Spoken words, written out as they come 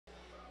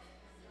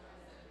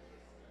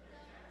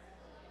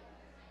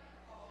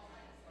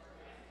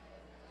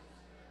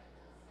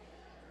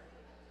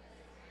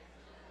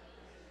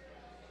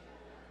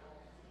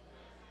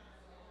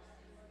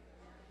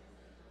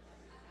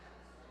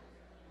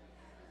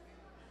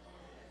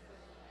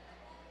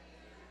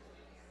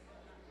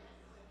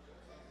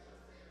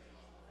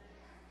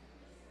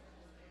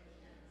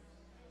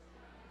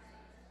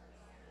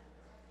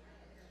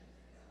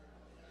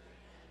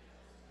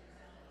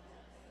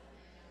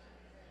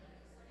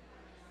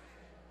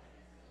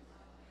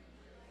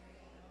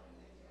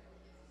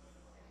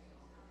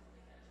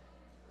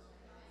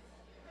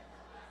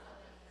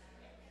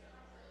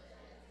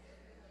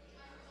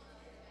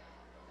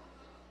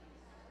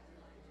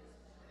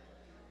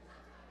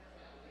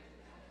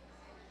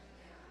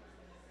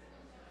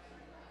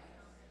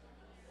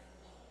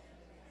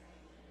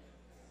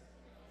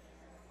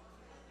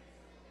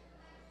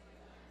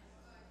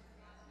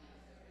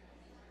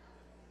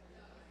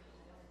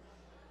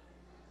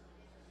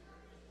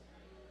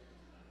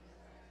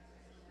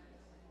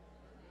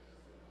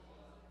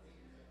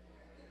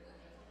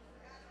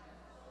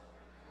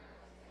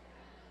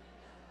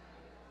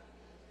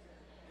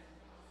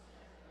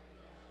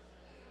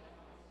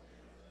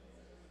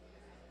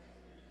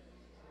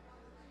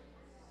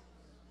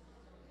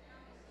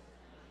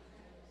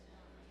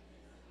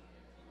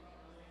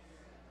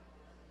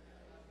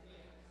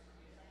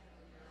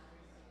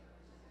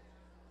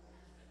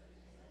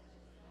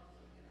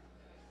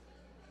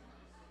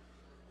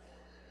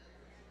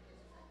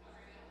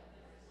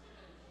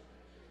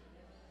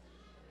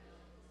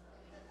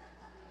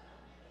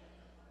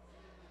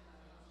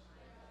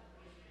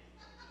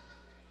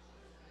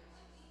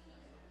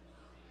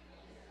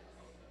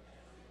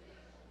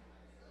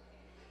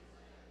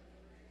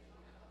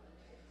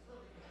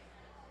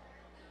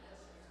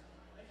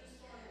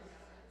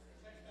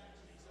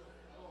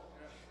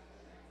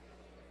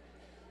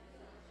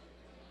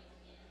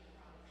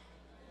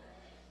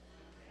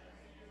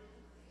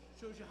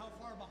shows you how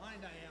far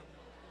behind I am.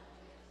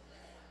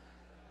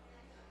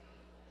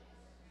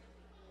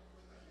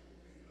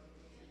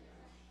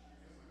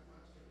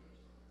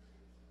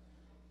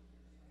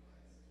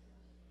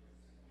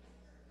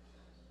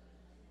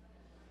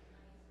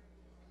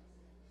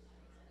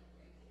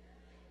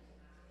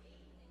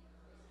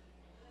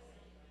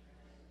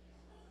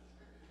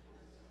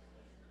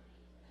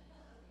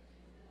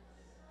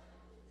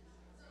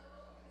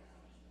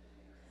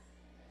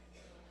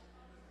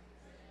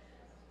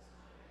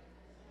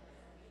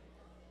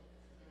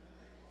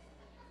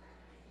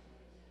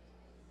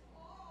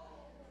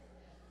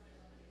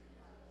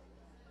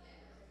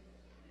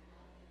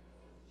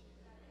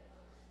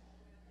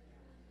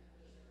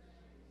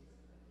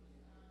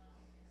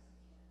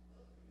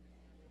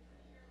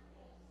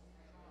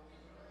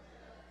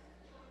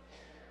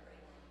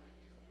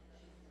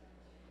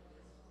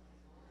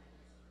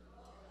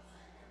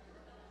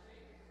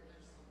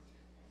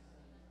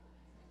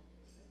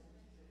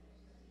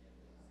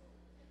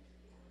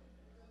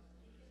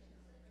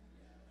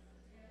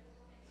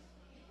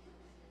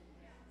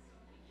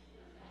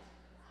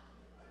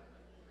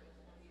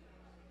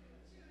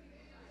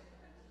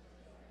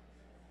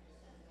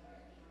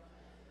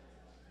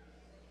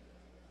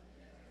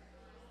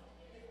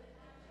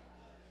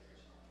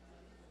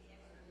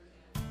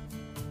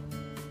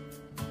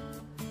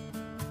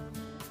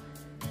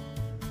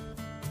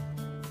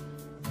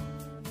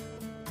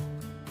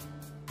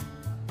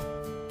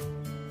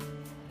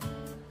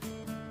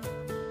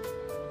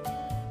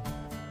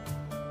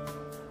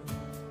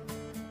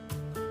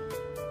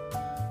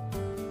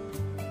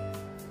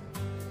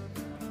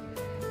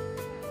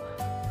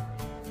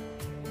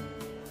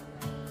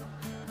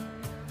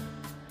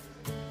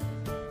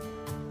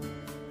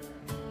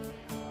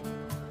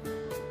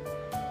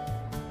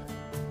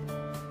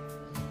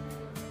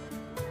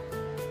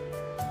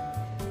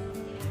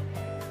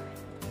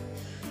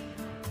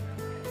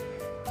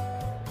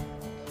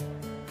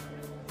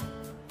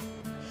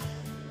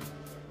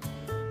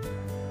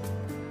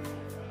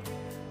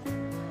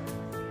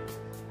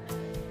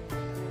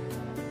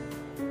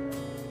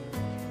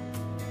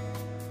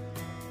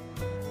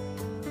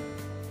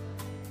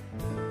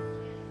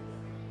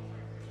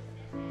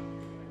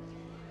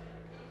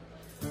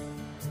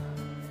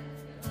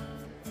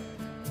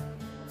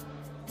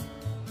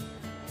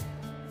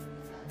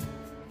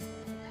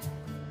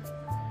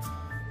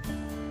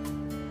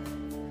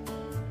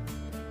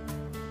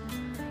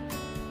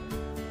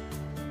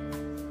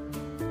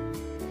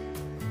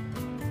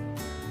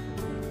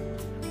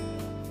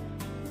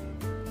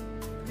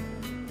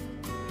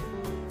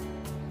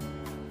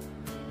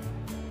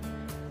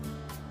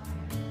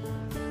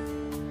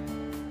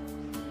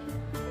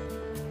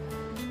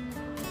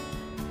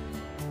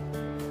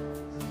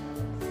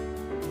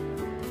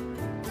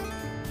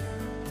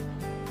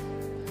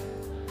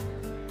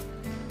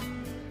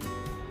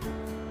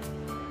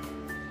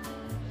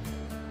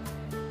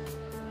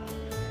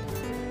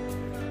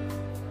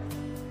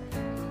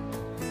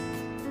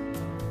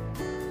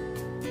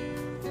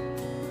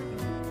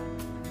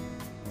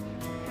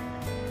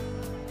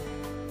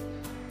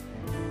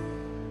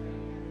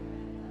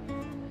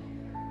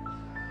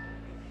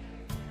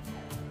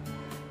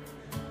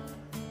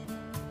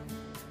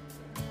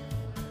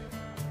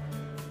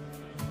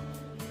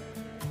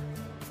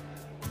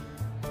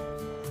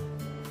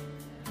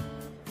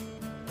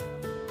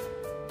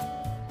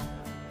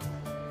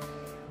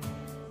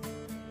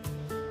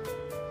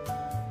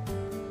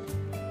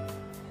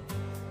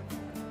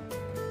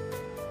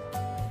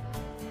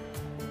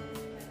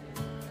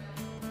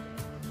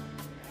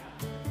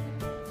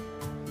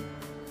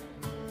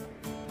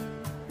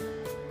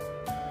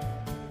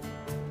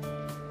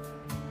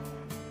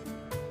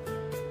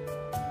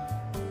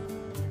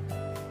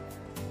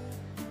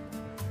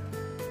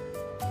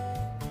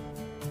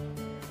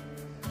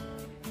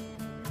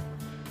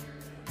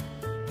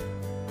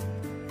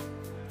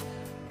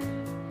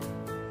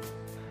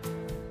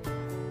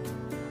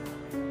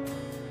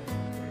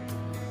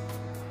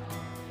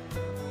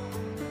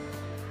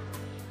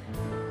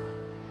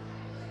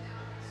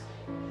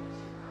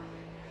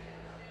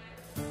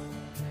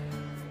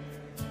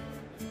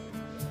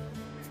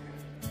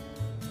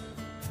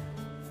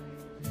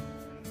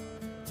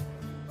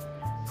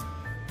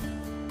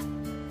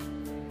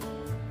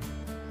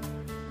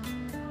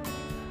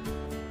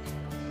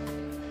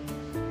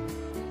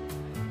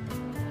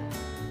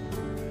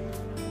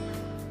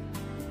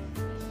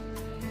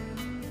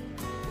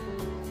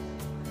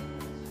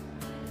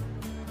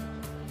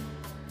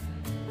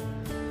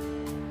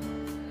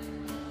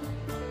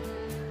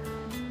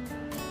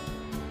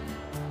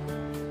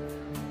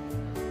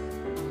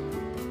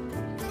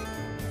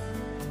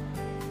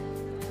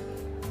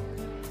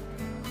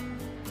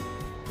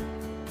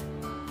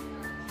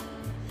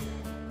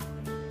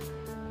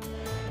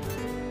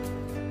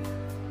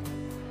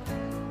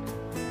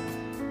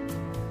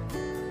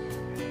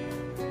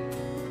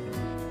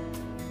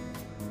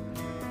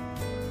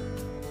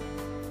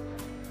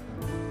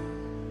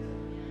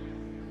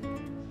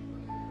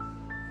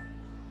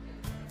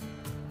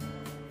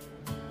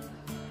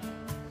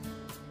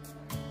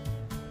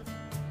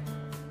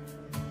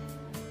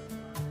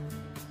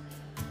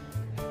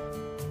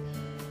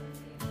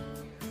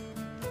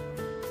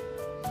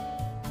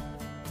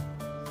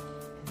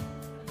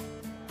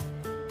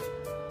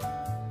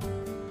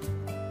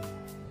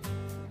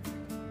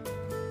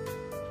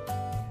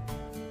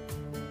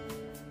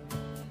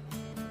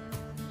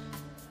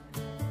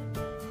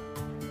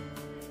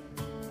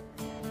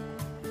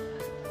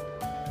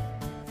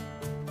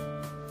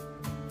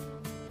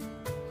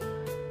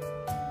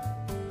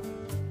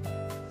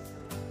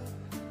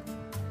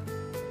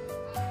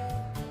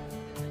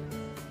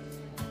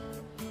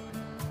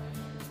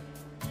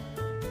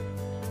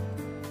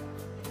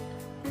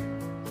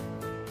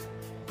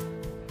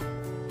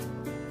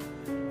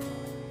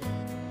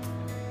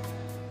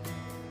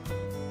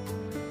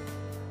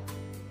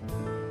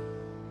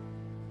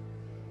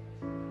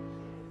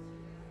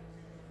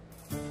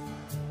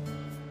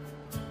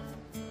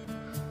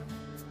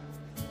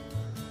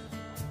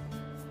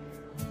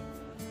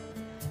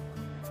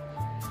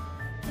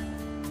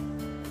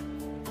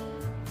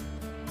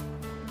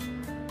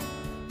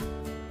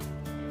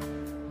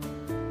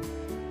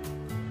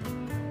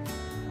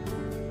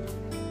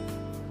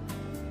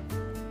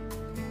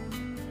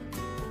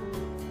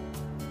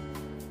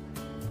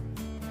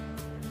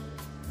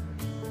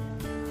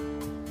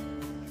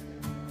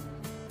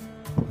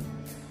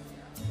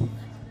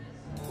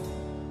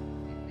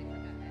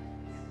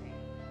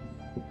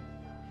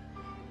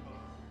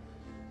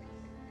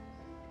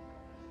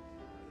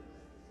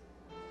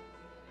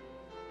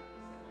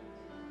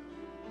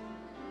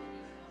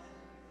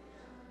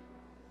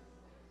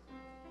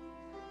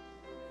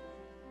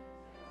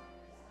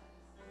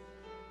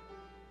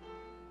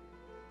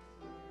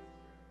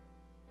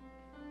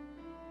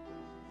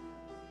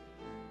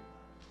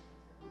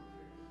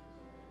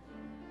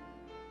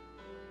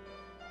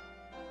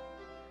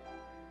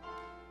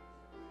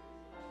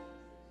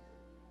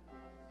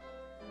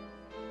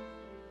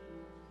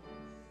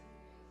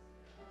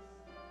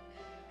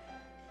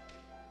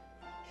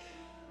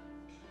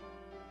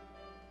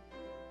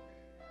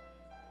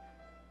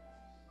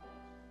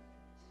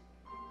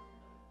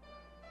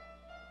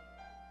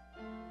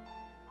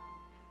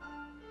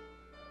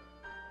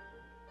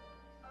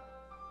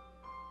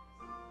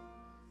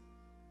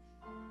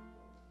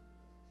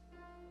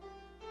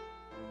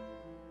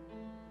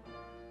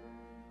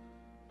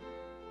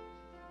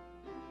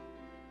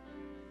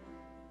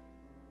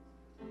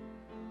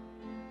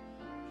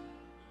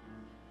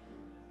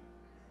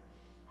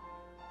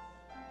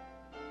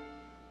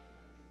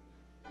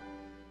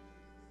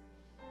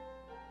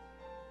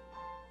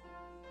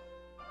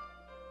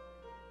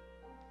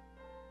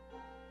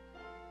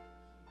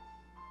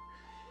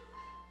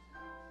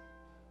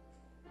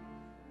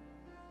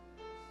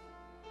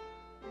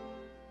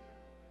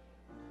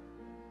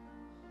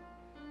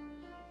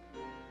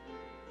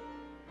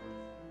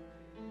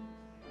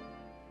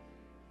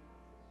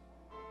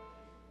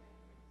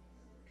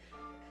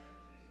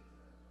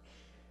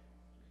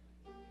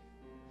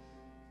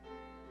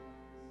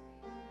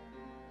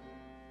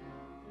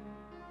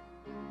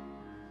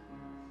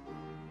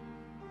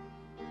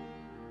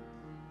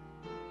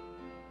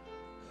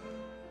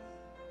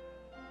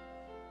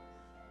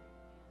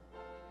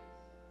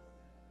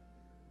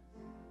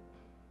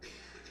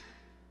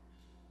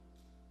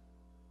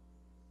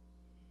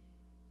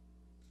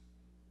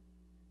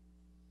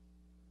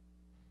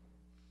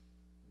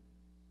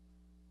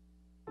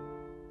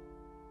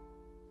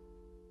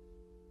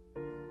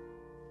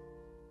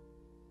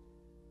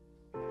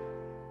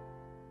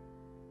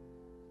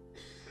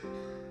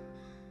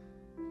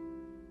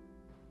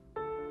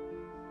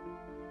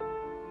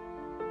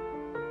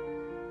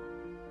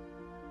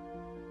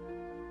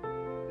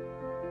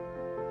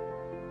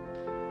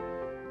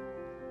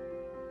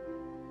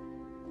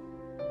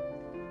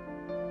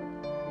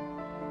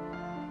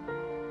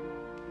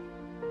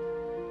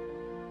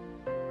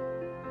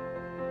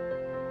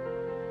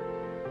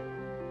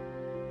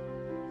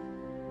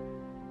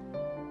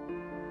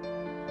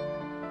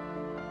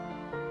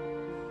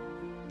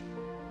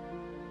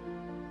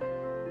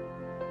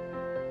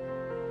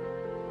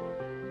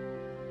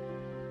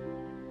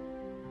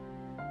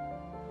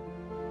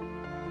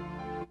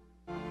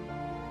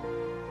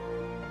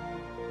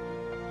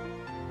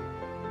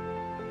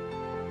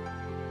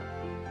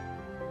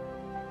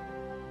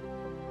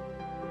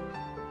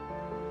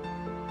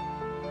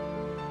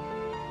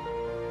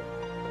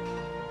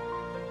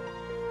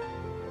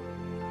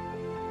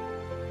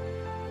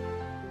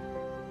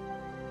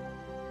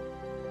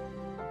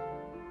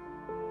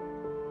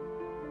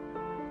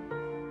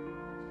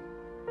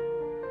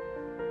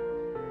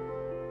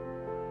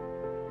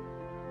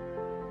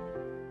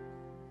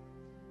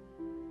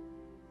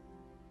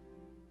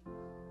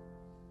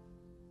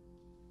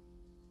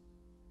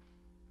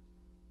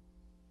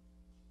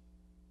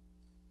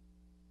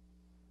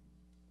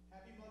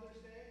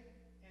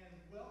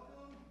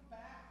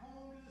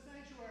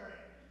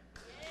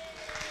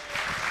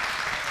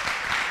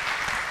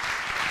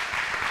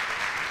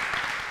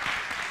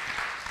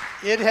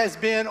 It has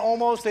been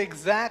almost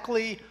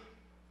exactly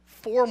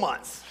 4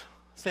 months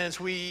since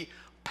we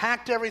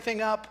packed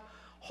everything up,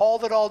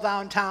 hauled it all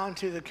downtown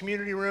to the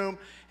community room,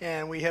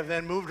 and we have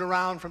then moved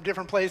around from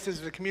different places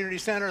to the community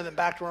center and then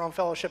back to our own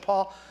fellowship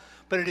hall.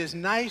 But it is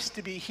nice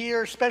to be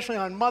here, especially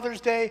on Mother's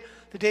Day,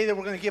 the day that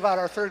we're going to give out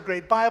our third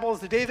grade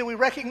Bibles, the day that we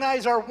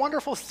recognize our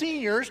wonderful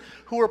seniors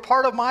who were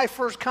part of my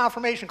first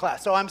confirmation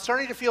class. So I'm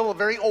starting to feel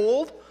very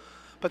old,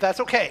 but that's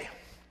okay.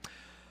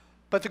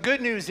 But the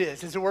good news is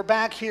that we're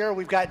back here,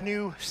 we've got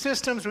new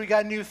systems, we've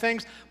got new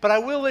things, but I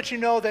will let you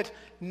know that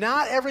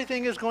not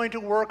everything is going to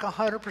work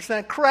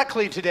 100%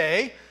 correctly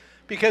today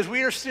because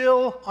we are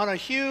still on a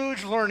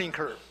huge learning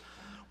curve.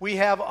 We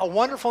have a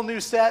wonderful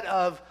new set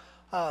of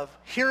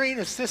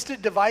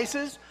hearing-assisted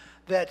devices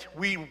that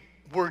we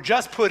were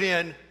just put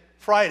in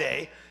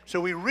Friday, so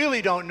we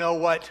really don't know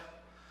what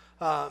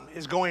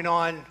is going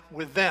on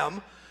with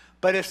them.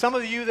 But if some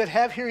of you that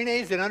have hearing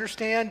aids that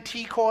understand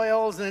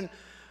T-coils and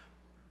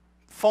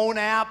phone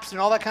apps and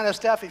all that kind of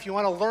stuff, if you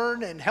want to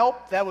learn and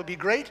help, that would be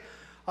great.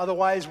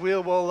 Otherwise,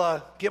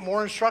 we'll get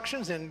more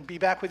instructions and be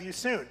back with you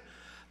soon.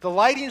 The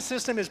lighting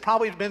system has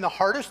probably been the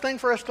hardest thing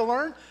for us to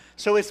learn,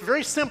 so it's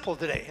very simple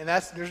today, and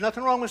there's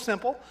nothing wrong with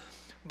simple.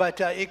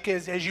 But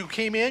as you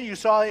came in, you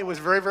saw it was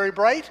very, very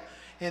bright,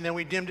 and then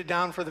we dimmed it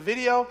down for the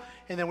video,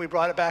 and then we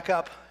brought it back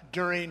up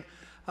during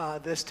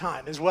this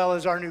time, as well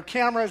as our new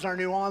cameras, our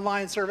new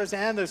online service,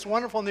 and this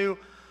wonderful new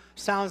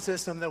sound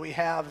system that we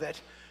have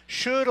that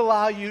should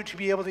allow you to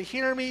be able to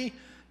hear me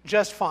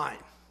just fine.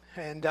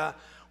 And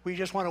we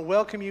just want to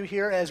welcome you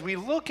here. As we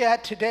look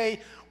at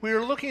today, we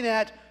are looking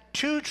at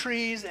two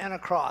trees and a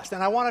cross.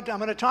 And I'm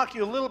going to talk to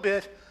you a little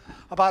bit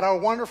about our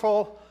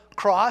wonderful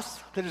cross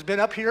that has been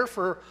up here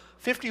for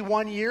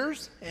 51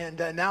 years and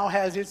now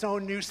has its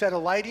own new set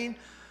of lighting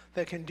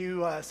that can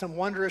do some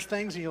wondrous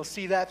things, and you'll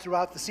see that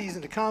throughout the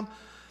season to come.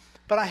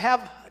 But I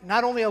have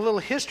not only a little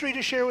history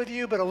to share with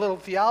you, but a little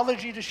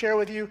theology to share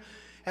with you,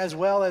 as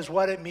well as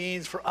what it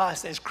means for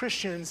us as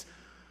Christians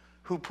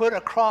who put a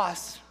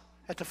cross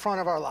at the front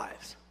of our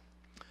lives.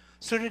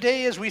 So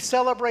today, as we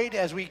celebrate,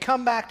 as we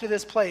come back to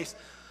this place,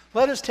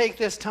 let us take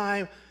this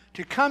time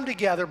to come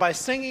together by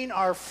singing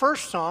our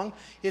first song.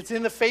 It's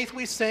in the Faith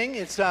We Sing.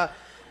 It's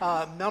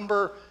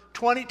number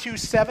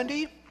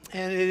 2270,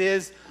 and it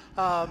is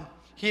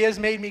He Has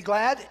Made Me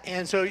Glad.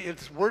 And so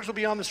its words will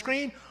be on the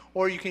screen,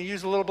 or you can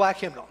use a little black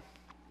hymnal.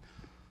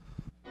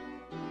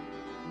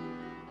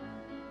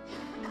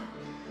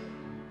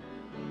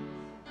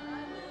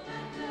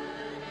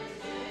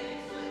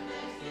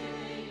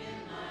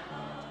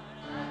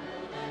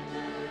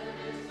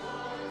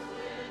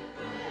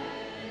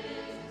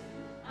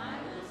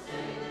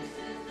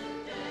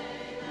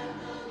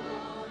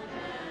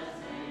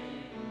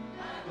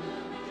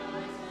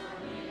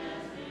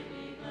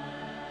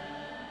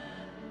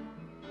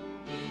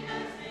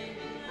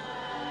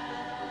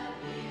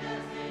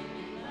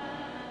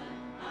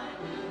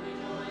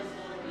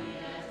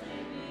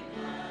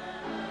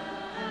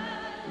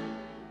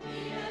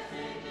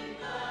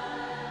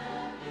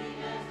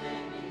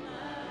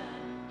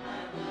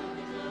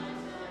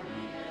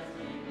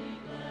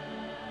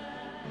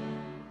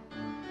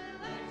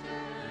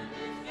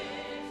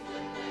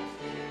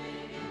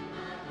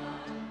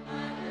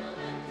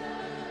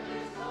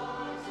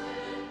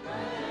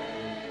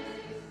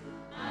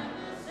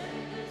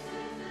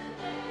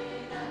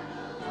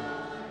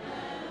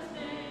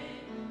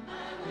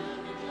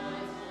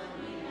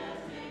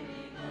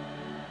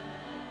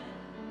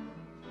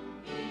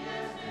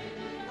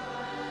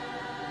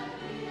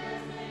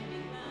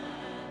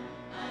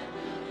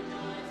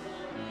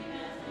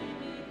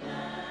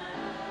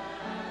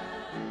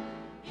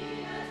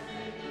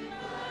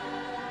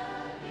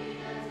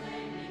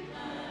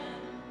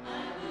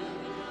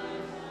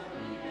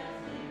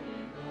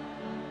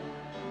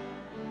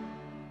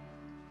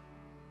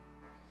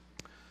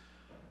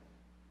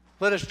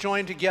 Let us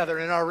join together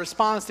in our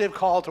responsive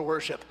call to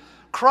worship.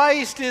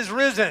 Christ is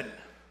risen.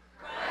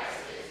 Christ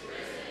is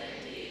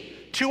risen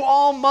indeed. To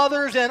all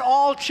mothers and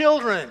all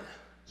children.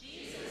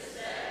 Jesus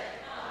said,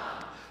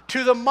 come.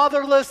 To the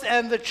motherless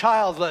and the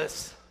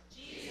childless.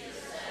 Jesus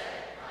said,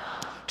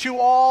 come. To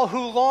all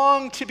who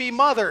long to be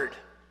mothered.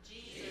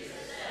 Jesus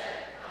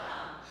said,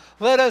 come.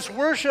 Let us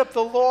worship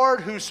the Lord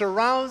who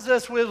surrounds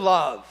us with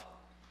love.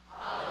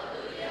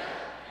 Hallelujah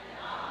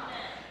and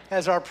amen.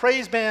 As our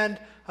praise band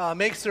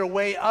makes their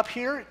way up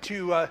here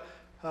to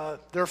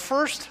their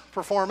first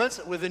performance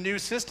with the new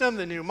system,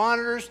 the new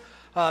monitors,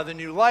 the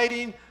new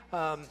lighting,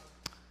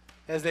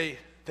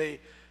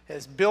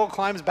 as Bill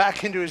climbs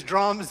back into his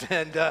drums,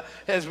 and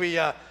as we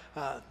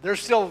there's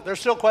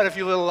still quite a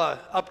few little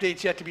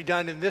updates yet to be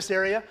done in this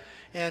area,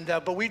 and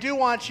but we do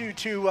want you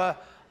to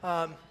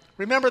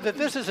remember that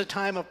this is a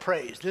time of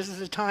praise. This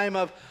is a time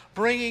of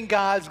bringing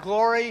God's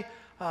glory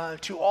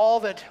to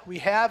all that we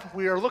have.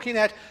 We are looking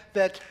at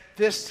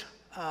this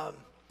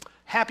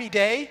happy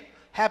day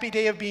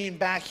of being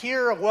back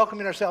here, of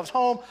welcoming ourselves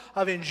home,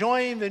 of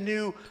enjoying the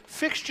new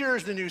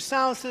fixtures, the new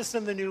sound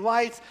system, the new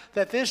lights,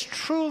 that this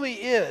truly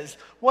is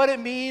what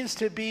it means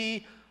to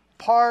be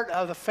part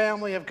of the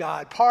family of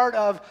God, part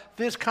of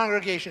this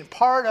congregation,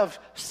 part of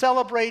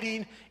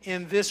celebrating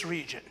in this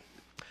region.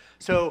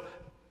 So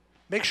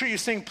make sure you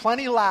sing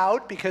plenty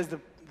loud because the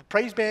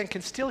praise band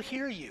can still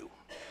hear you.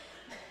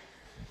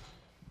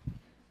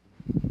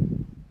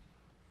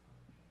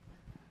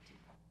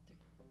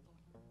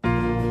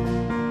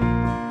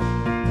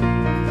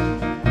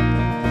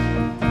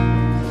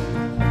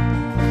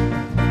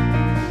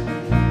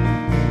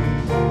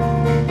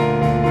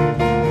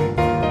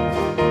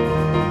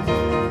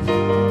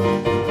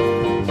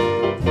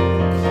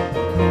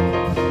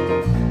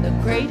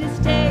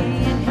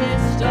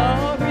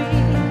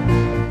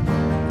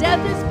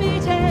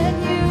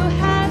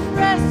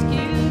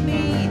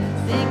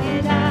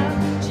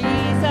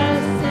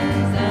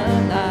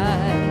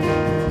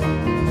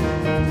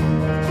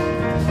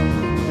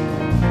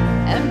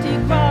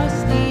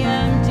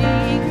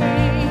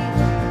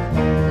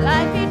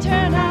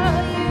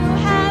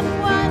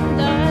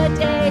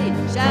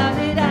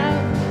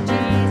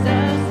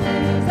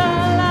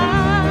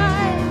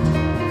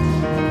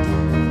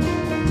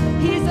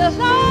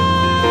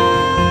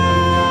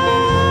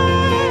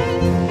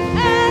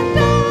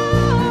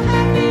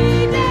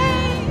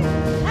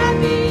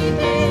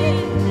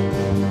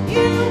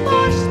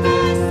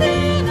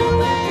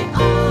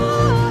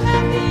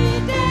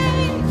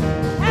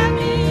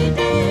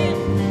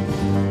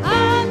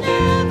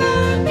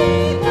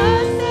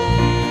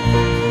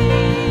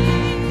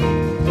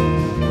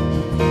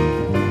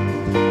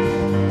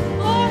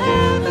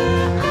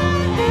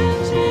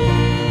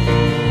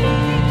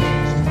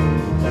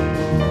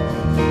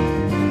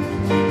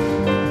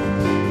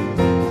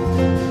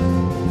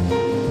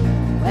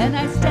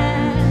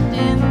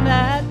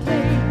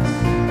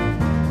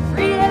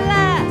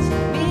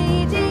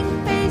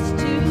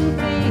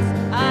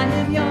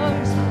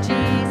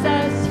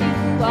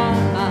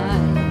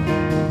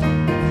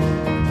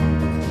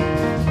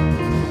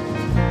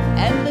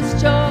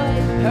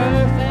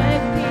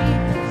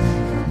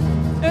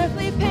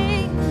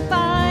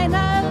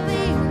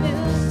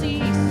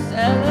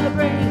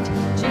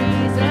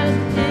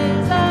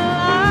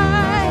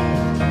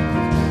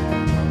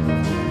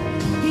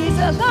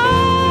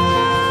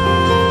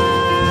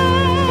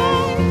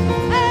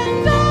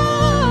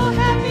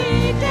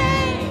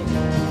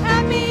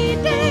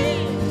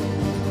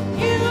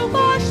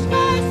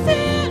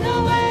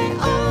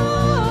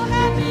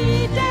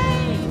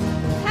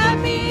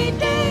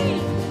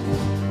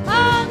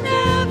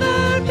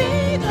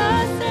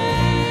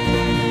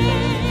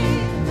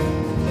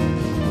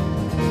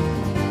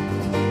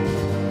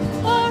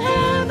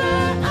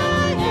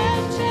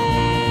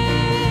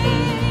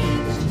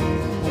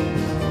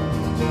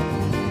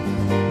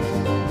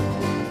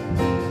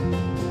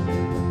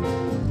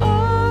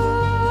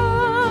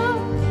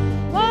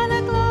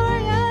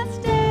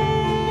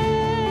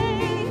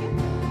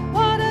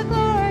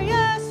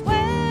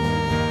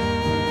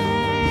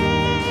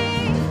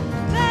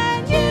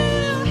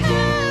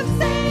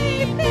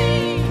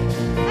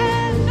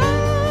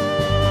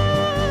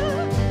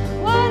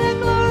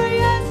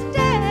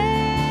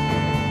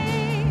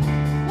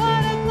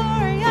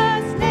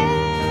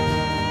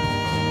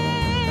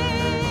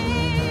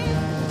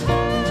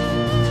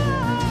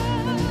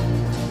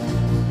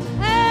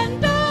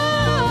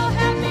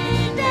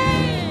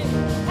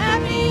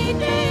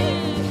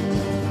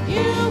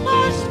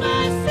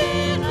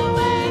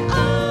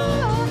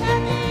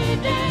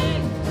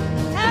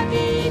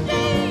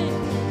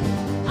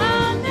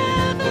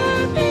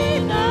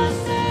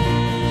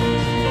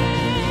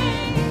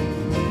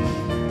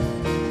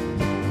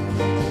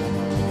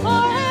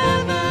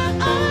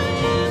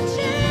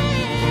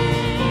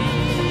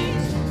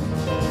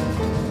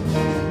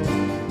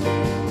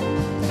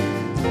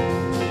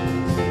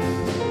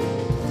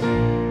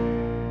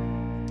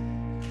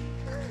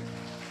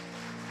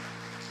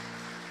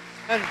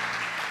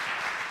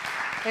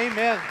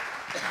 Amen.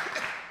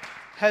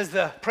 As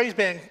the praise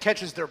band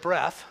catches their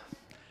breath,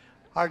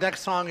 our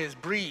next song is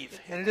Breathe.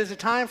 And it is a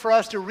time for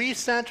us to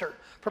recenter,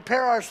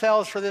 prepare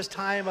ourselves for this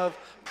time of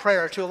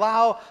prayer, to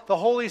allow the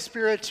Holy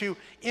Spirit to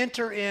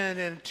enter in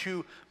and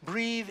to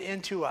breathe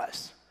into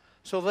us.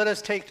 So let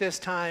us take this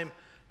time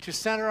to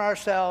center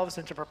ourselves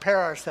and to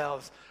prepare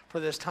ourselves for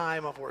this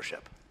time of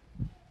worship.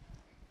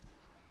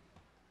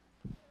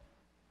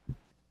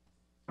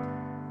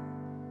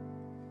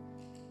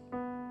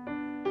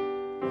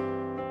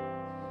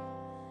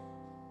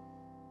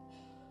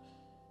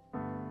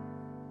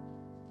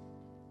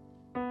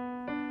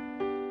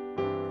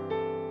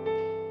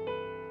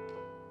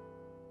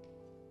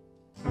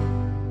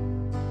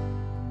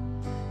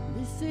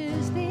 This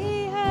is the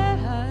air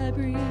I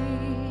breathe.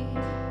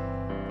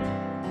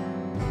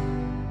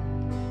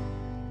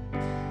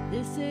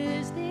 This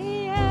is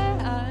the air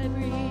I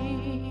breathe.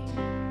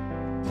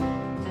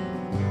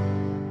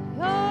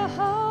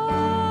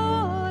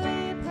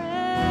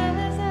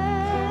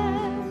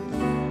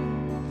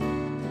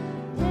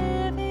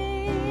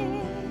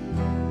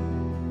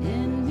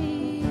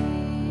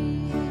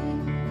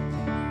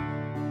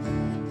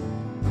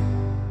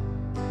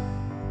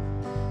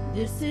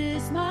 This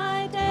is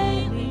my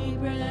daily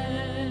bread.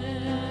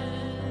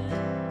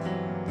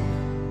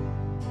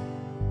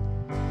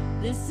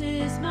 This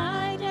is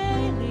my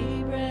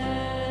daily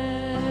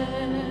bread.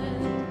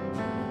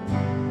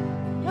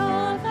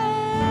 Your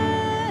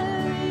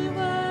very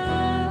word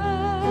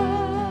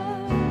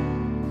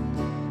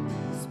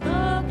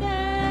spoken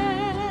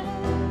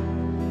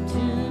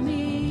to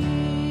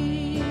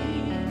me,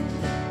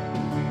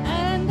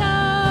 and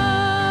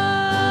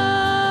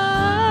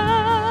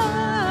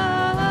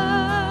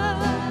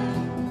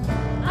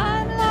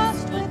I'm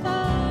lost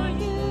without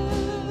you.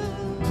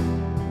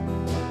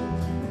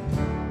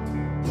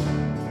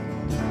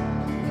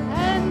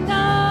 And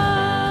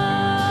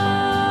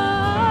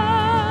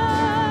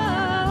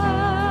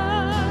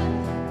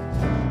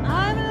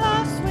I'm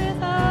lost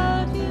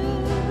without you.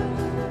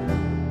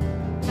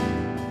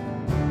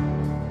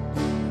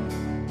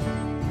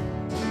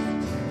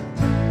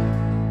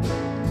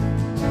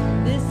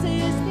 This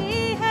is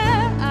the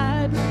air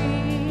I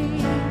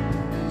breathe.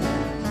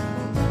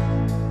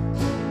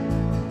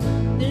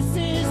 This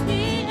is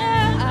the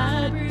air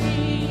I breathe.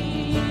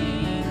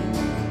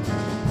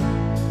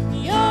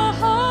 Your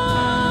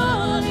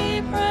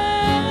holy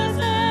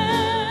presence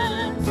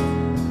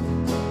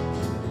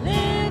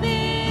living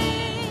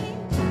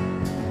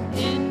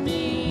in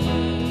me.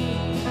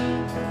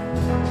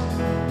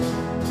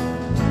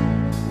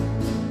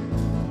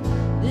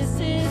 This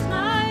is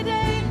my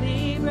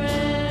daily bread.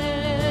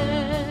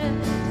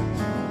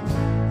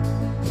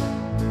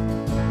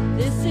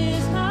 This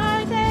is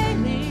my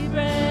daily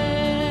bread.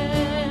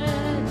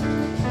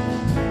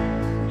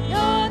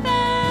 Your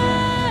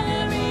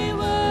very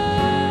word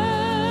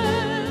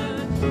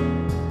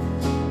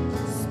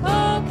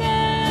spoken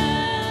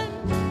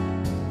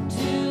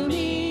to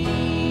me,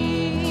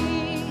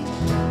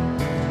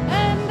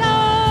 and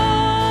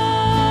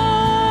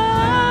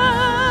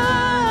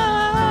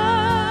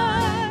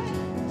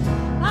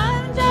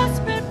I'm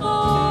desperate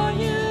for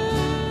you,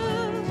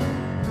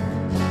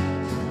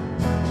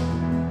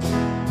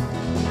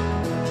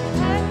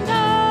 and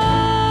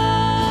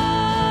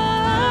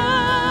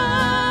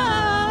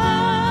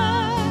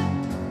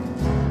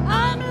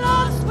I'm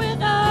lost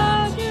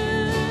without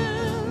you,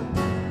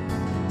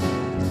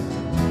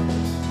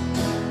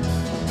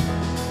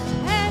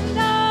 and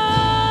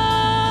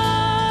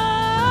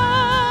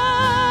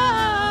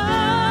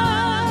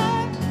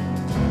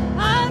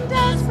I'm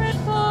desperate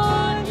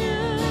for you,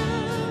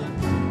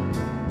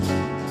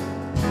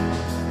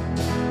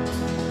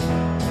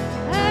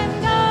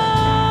 and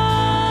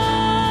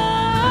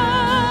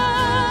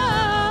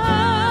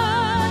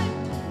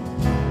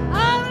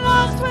I'm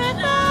lost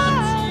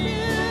without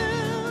you.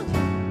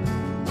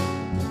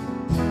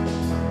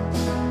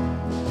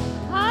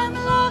 I'm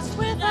lost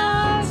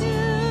without you.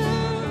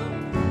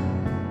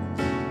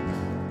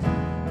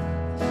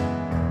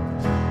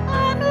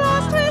 I'm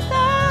lost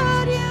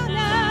without you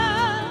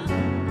now.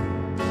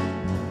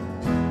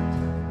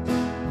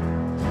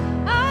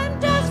 I'm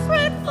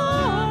desperate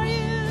for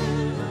you.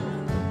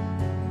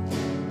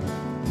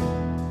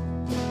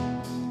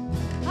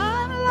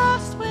 I'm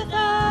lost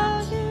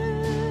without you.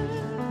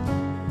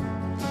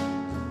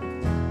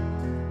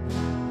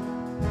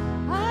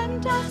 I'm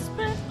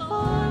desperate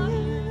for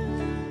you.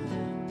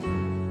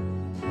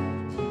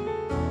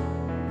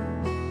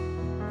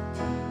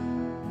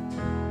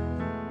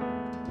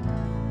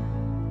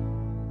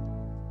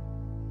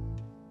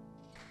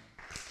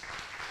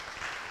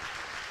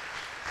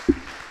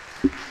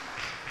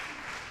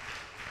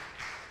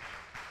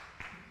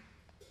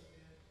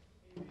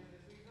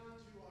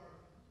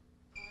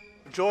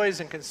 Joys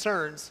and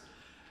concerns,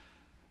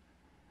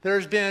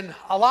 there's been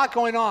a lot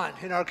going on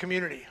in our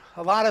community.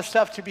 A lot of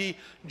stuff to be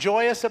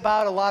joyous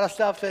about, a lot of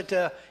stuff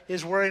that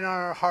is worrying on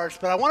our hearts.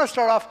 But I want to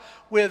start off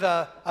with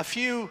a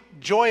few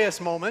joyous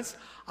moments.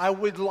 I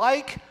would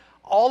like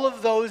all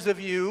of those of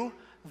you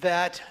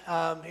that,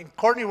 and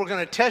Courtney, we're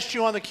going to test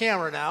you on the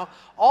camera now.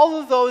 All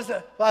of those,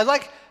 I'd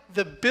like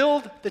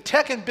the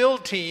tech and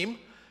build team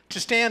to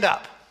stand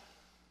up.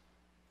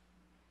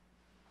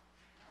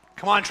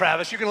 Come on,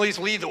 Travis, you can at least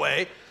lead the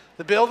way.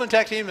 The build and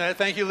tech team there,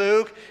 thank you,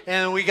 Luke.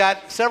 And we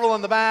got several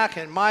in the back,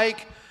 and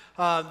Mike.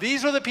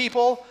 These are the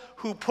people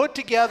who put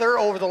together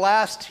over the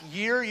last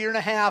year and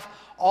a half,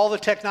 all the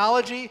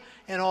technology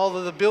and all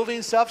of the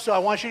building stuff. So I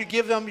want you to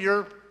give them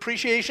your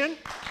appreciation.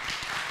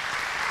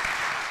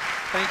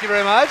 Thank you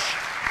very much.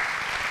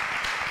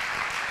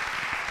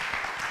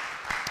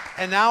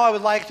 And now I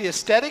would like the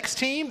aesthetics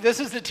team. This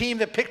is the team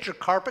that picked your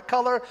carpet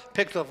color,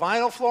 picked the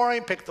vinyl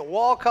flooring, picked the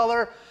wall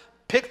color,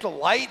 picked the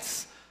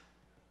lights.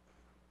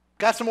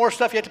 Got some more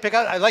stuff you have to pick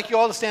out. I'd like you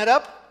all to stand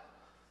up.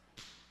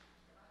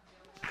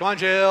 Come on,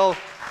 Jill,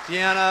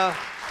 Deanna,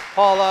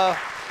 Paula.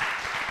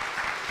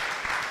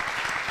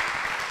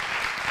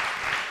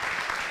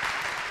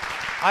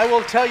 I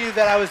will tell you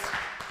that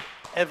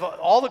of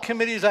all the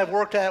committees I've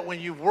worked at, when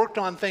you've worked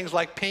on things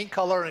like paint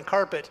color and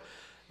carpet,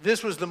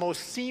 this was the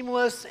most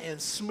seamless and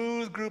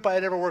smooth group I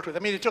had ever worked with. I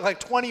mean, it took like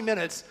 20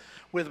 minutes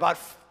with about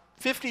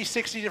 50,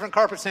 60 different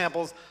carpet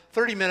samples,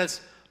 30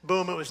 minutes,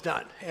 boom, it was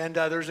done. And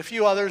there's a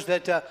few others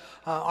that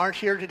aren't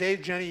here today.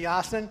 Jenny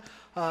Yassin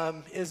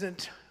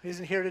isn't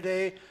here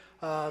today.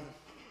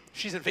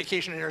 She's on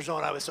vacation in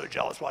Arizona. I was so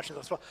jealous watching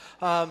those.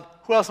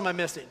 Who else am I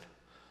missing?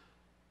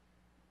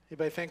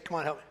 Anybody think? Come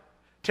on, help me.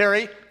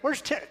 Terry,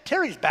 where's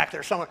Terry's back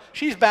there somewhere.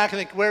 She's back in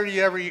the, where do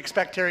you ever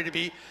expect Terry to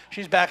be?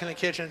 She's back in the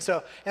kitchen.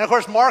 So, and of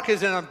course, Mark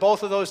is in on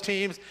both of those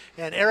teams,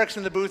 and Eric's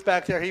in the booth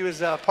back there. He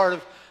was part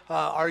of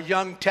our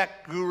young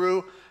tech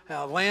guru.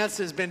 Lance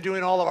has been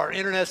doing all of our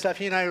internet stuff.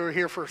 He and I were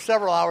here for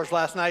several hours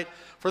last night.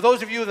 For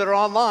those of you that are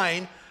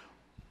online,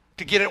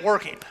 to get it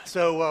working.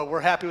 So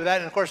we're happy with that.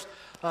 And of course,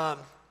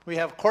 we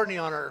have Courtney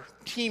on our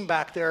team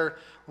back there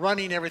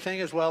running everything,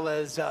 as well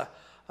as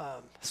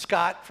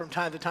Scott from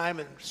time to time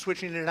and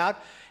switching in and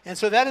out. And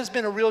so that has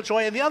been a real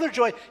joy. And the other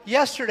joy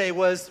yesterday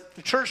was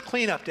the church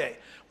cleanup day.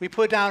 We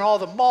put down all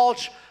the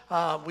mulch.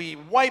 We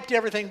wiped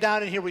everything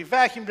down in here. We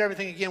vacuumed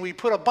everything again. We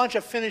put a bunch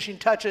of finishing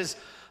touches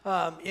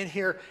in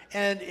here.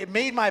 And it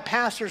made my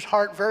pastor's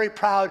heart very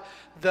proud,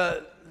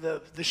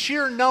 the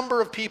sheer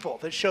number of people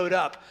that showed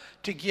up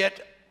to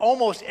get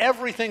almost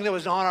everything that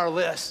was on our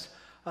list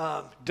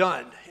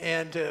done,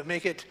 and to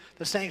make it,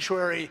 the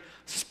sanctuary,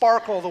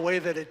 sparkle the way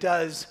that it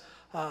does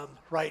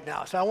right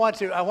now. So I want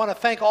to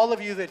thank all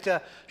of you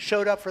that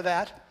showed up for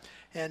that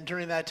and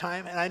during that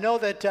time. And I know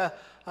that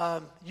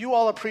you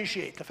all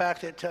appreciate the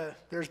fact that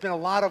there's been a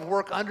lot of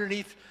work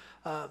underneath,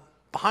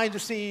 behind the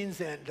scenes,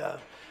 and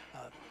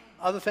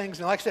other things.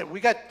 And like I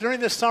said, during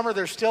this summer,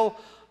 there's still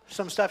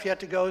some stuff yet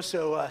to go.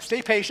 So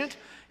stay patient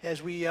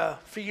as we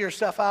figure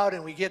stuff out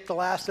and we get the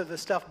last of the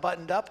stuff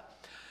buttoned up.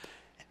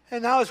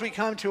 And now as we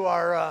come to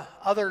our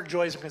other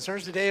joys and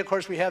concerns, today, of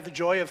course, we have the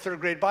joy of third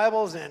grade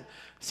Bibles and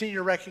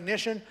senior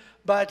recognition,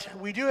 but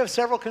we do have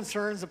several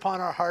concerns upon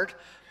our heart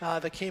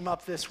that came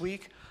up this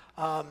week.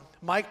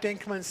 Mike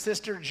Dinkman's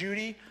sister,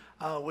 Judy,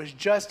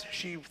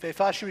 they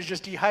thought she was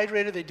just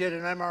dehydrated. They did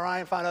an MRI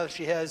and found out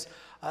she has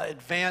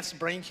advanced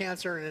brain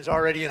cancer and is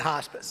already in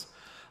hospice.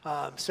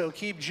 So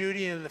keep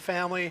Judy and the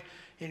family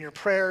in your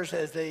prayers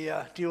as they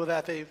deal with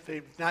that.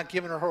 They've not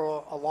given her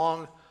a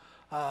long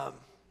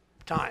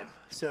time.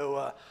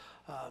 So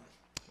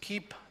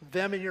keep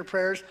them in your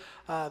prayers.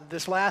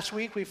 This last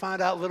week, we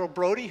found out little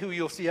Brody, who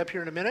you'll see up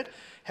here in a minute,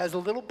 has a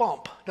little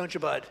bump, don't you,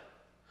 bud,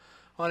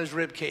 on his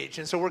rib cage.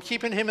 And so we're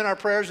keeping him in our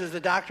prayers as the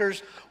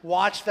doctors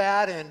watch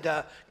that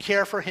and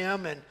care for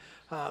him. And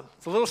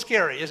it's a little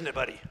scary, isn't it,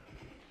 buddy?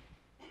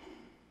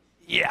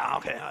 Yeah,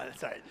 okay,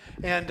 that's all right.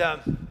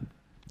 And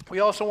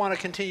we also want to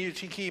continue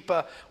to keep,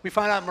 we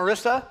found out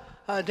Marissa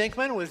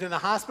Dinkman was in the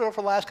hospital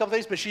for the last couple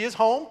days, but she is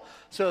home,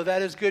 so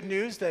that is good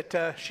news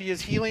that she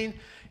is healing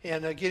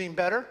and getting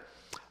better.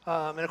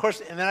 And of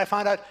course, and then I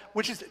found out,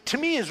 which is to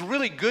me is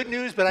really good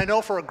news, but I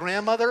know for a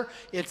grandmother,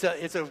 it's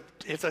a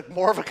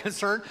more of a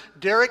concern.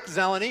 Derek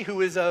Zeleny,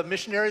 who is a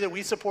missionary that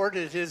we support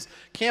at his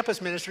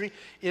campus ministry,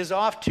 is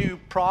off to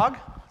Prague.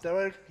 Is that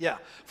right? Yeah,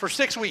 for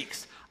 6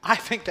 weeks. I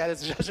think that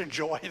is just a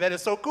joy. That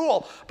is so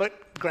cool.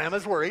 But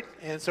Grandma's worried,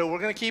 and so we're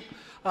going to keep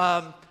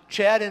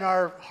Chad in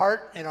our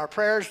heart and our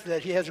prayers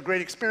that he has a great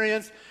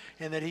experience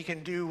and that he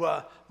can do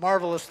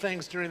marvelous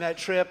things during that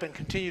trip and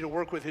continue to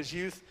work with his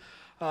youth.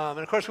 And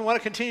of course, we want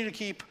to continue to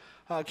keep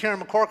Karen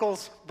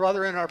McCorkle's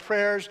brother in our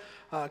prayers.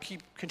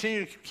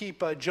 Continue to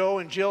keep Joe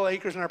and Jill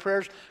Akers in our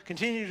prayers.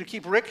 Continue to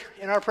keep Rick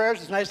in our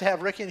prayers. It's nice to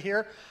have Rick in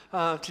here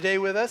today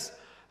with us.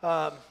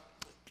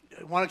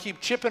 Want to keep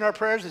Chip in our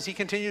prayers as he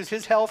continues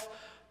his health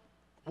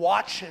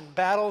watch and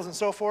battles and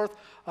so forth.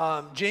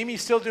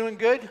 Jamie's still doing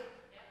good.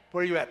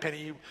 Where are you at,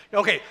 Penny?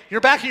 Okay,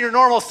 you're back in your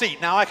normal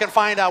seat. Now I can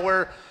find out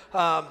where.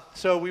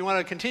 So we want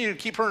to continue to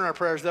keep her in our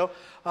prayers, though.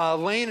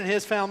 Lane and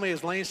his family,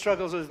 as Lane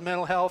struggles with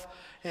mental health,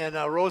 and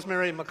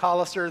Rosemary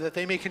McAllister, that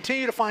they may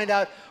continue to find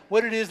out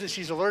what it is that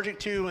she's allergic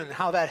to and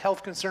how that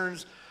health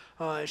concerns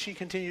as she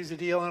continues to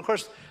deal. And of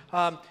course,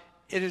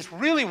 it is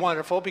really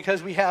wonderful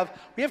because we have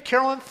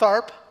Carolyn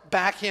Tharp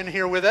back in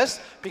here with us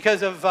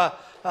because of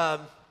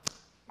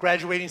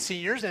graduating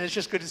seniors, and it's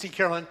just good to see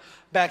Carolyn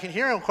back in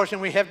here. And of course, then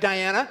we have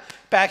Diana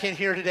back in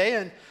here today,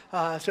 and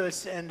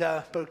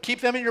but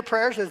keep them in your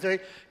prayers as they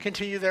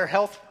continue their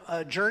health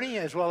journey,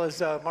 as well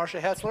as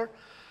Marcia Hetzler.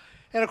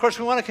 And of course,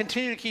 we want to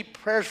continue to keep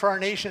prayers for our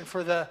nation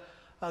for the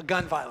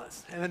gun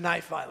violence and the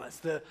knife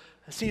violence. It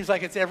seems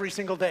like it's every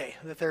single day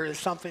that there is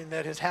something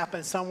that has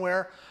happened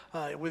somewhere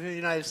within the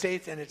United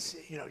States, and it's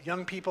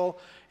young people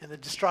and the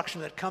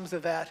destruction that comes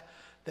of that.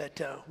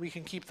 That we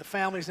can keep the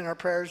families in our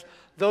prayers.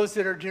 Those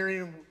that are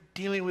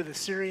dealing with the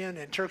Syrian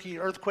and Turkey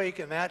earthquake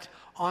and that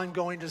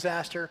ongoing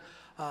disaster,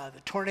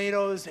 the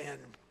tornadoes and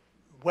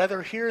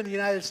weather here in the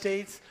United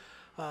States,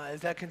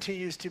 as that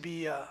continues to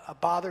be a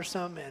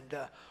bothersome and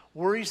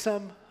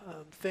worrisome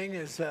thing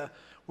as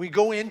we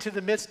go into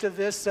the midst of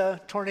this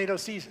tornado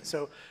season.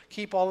 So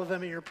keep all of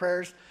them in your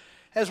prayers,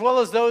 as well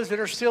as those that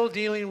are still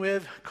dealing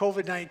with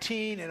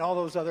COVID-19 and all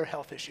those other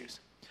health issues.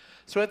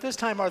 So at this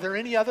time, are there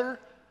any other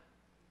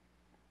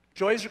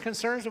joys or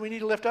concerns that we need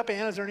to lift up?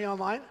 Anna, is there any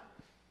online?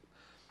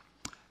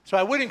 So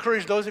I would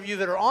encourage those of you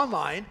that are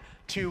online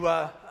to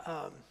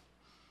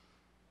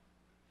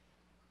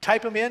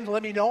type them in,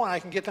 let me know, and I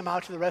can get them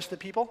out to the rest of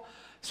the people.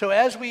 So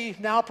as we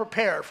now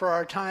prepare for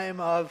our time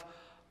of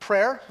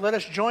prayer, let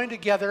us join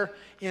together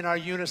in our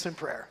unison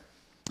prayer.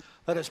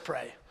 Let us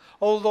pray.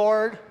 O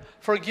Lord,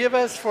 forgive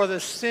us for the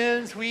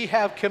sins we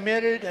have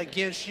committed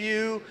against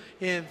you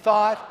in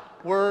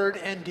thought, word,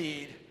 and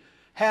deed.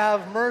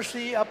 Have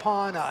mercy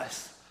upon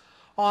us.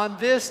 On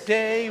this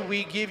day,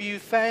 we give you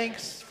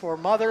thanks for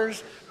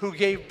mothers who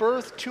gave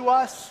birth to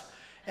us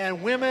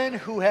and women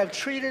who have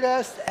treated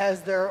us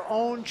as their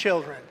own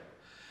children.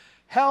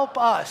 Help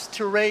us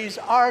to raise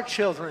our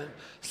children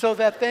so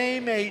that they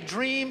may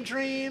dream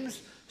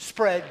dreams,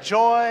 spread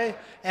joy,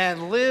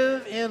 and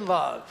live in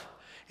love.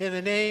 In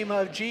the name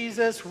of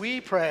Jesus,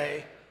 we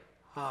pray.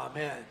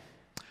 Amen.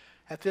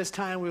 At this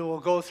time, we will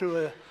go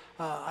through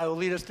I will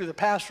lead us through the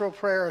pastoral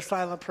prayer, a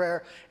silent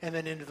prayer, and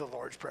then into the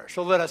Lord's Prayer.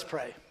 So let us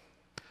pray.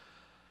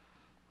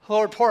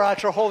 Lord, pour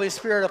out your Holy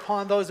Spirit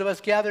upon those of us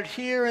gathered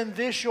here in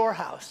this your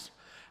house,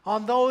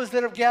 on those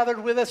that have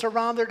gathered with us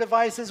around their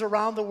devices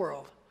around the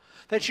world,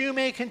 that you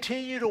may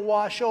continue to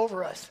wash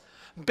over us,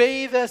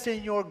 bathe us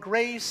in your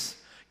grace,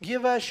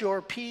 give us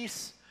your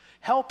peace,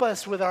 help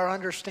us with our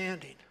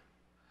understanding.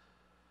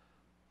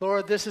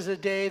 Lord, this is a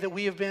day that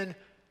we have been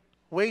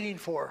waiting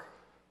for,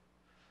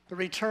 the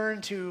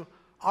return to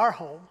our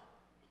home,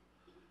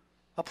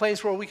 a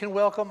place where we can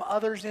welcome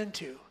others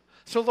into.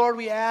 So, Lord,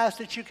 we ask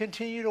that you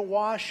continue to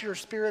wash your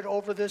Spirit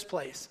over this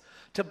place,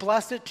 to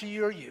bless it to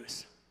your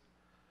use.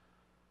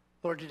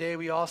 Lord, today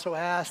we also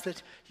ask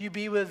that you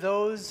be with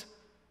those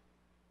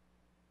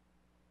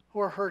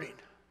who are hurting,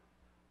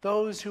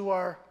 those who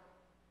are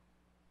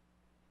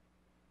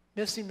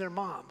missing their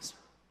moms,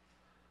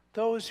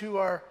 those who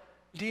are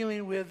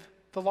dealing with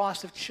the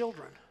loss of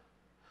children.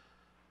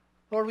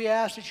 Lord, we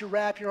ask that you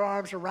wrap your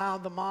arms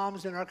around the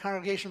moms in our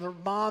congregation, the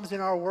moms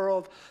in our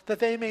world, that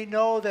they may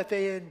know that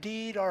they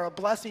indeed are a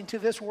blessing to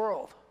this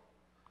world.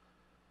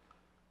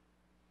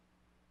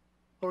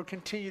 Lord,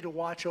 continue to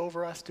watch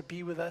over us, to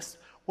be with us,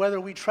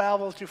 whether we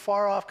travel to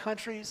far off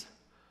countries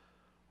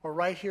or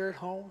right here at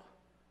home.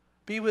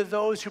 Be with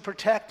those who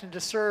protect and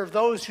to serve,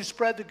 those who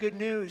spread the good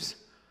news,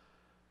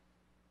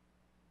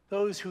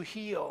 those who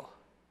heal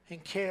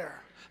and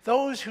care,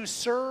 those who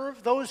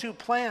serve, those who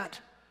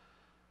plant.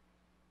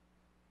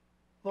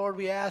 Lord,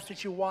 we ask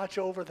that you watch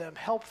over them,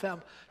 help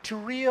them to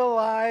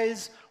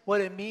realize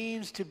what it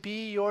means to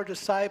be your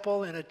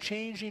disciple in a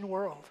changing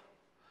world.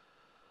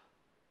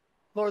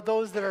 Lord,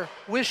 those that are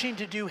wishing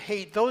to do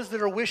hate, those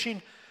that are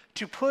wishing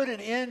to put an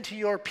end to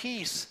your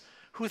peace,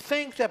 who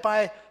think that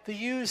by the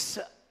use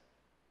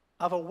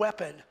of a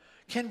weapon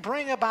can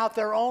bring about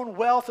their own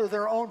wealth or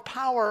their own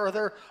power or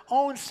their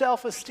own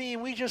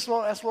self-esteem, we just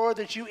ask, Lord,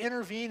 that you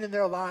intervene in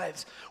their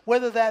lives,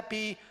 whether that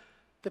be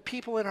the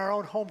people in our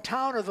own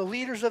hometown or the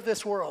leaders of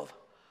this world,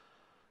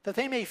 that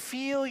they may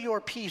feel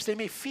your peace, they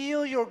may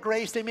feel your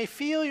grace, they may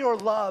feel your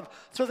love,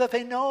 so that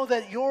they know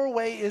that your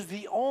way is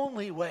the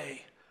only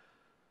way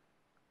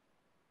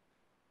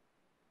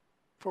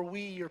for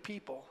we, your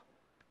people,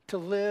 to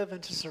live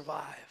and to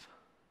survive.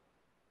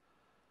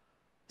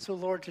 So,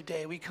 Lord,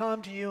 today we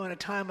come to you in a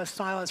time of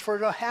silence, for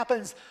it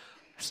happens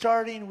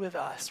starting with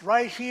us,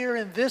 right here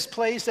in this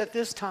place at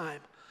this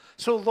time.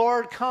 So,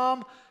 Lord,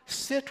 come,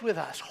 sit with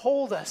us,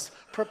 hold us,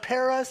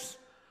 prepare us,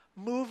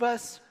 move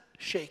us,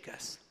 shake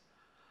us.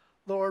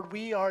 Lord,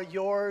 we are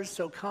yours,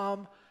 so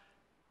come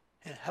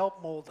and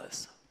help mold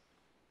us.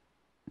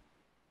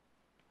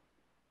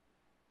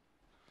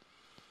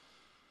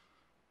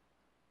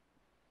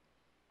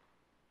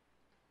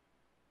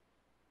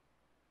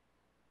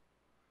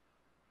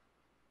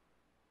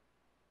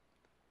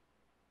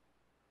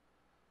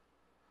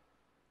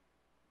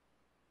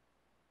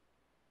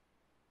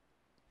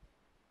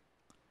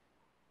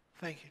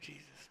 Thank you,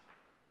 Jesus.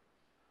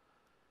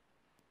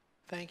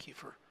 Thank you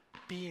for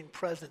being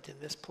present in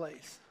this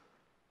place,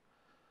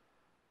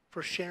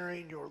 for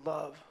sharing your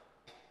love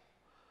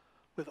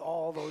with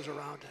all those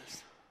around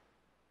us.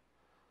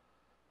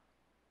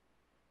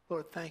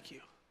 Lord, thank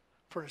you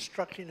for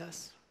instructing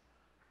us,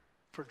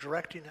 for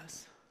directing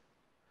us,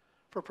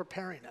 for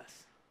preparing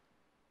us.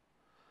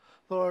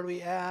 Lord,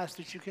 we ask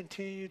that you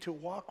continue to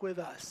walk with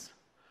us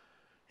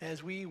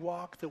as we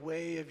walk the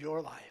way of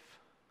your life.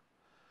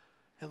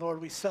 And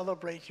Lord, we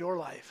celebrate your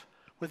life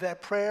with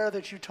that prayer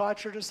that you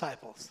taught your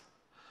disciples.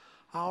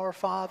 Our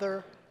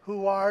Father,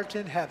 who art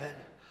in heaven,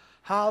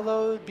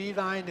 hallowed be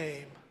thy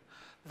name.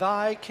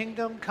 Thy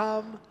kingdom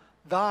come,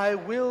 thy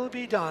will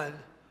be done,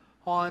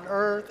 on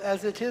earth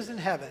as it is in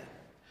heaven.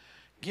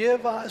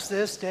 Give us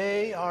this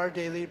day our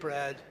daily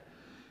bread,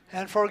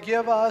 and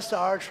forgive us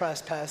our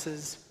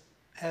trespasses,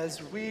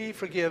 as we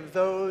forgive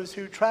those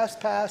who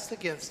trespass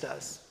against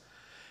us.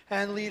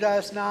 And lead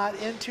us not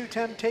into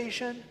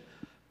temptation,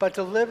 but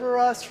deliver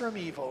us from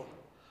evil.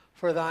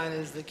 For thine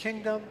is the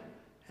kingdom,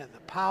 and the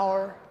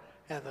power,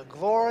 and the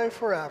glory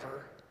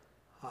forever.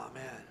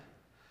 Amen.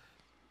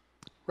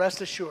 Rest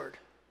assured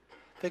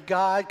that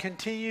God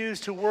continues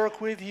to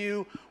work with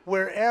you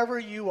wherever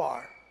you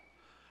are.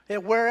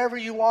 that wherever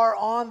you are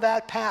on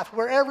that path,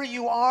 wherever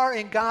you are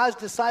in God's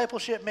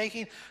discipleship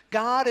making,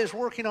 God is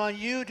working on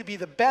you to be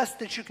the best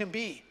that you can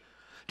be,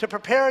 to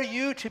prepare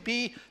you to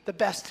be the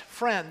best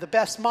friend, the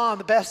best mom,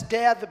 the best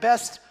dad, the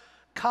best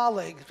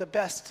colleague, the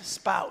best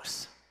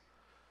spouse.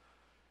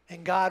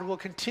 And God will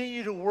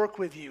continue to work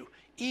with you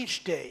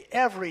each day,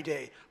 every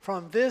day,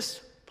 from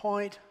this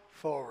point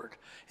forward.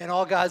 And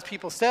all God's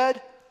people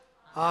said,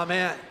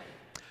 Amen.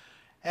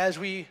 As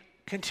we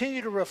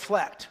continue to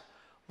reflect,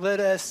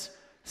 let us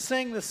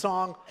sing the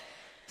song,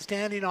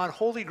 Standing on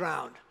Holy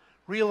Ground,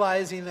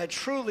 realizing that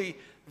truly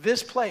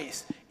this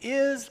place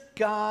is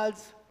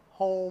God's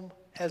home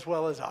as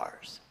well as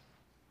ours.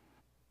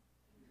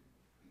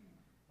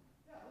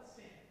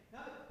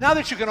 Now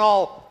that you can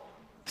all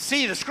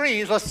see the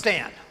screens, let's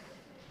stand.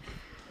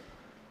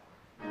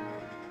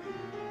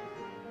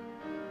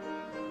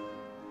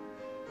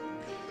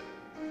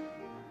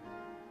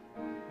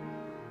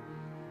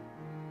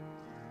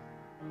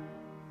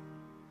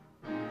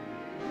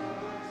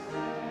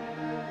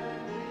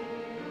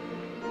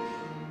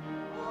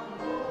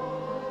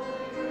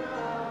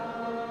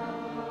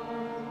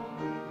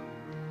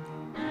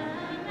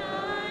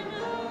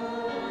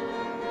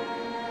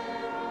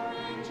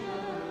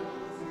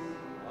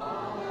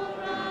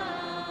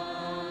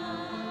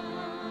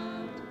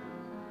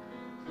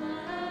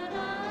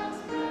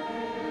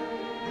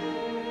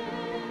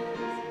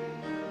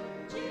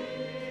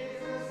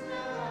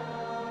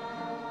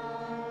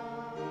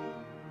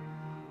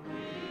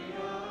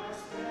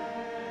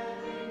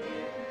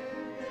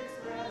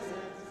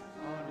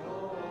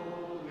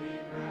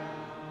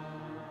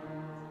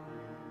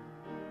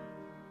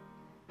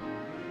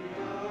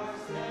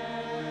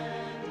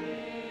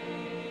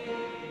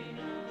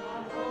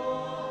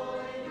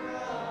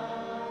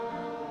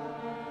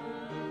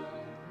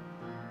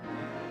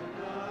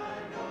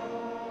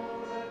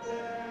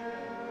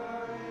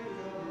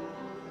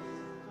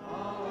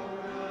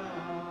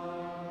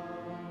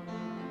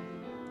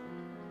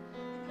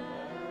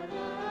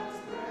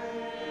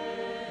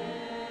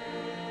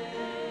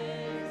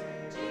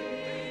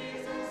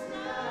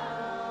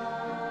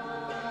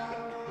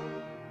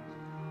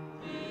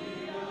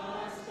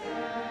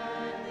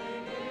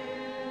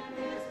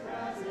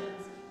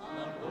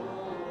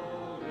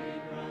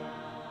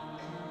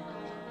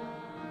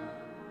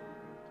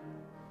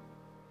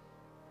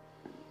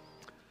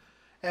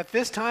 At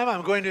this time,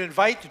 I'm going to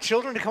invite the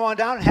children to come on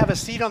down and have a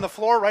seat on the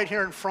floor right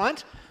here in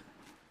front.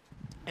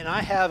 And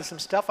I have some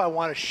stuff I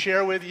want to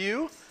share with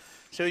you.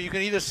 So you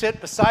can either sit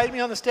beside me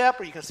on the step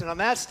or you can sit on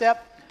that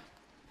step.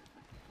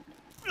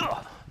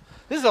 Ugh.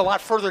 This is a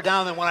lot further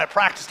down than when I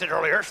practiced it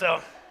earlier,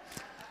 so.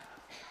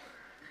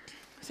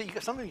 See, you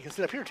got something you can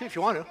sit up here too if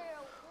you want to.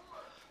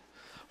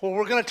 Well,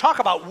 we're going to talk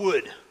about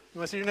wood. You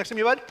want to sit here next to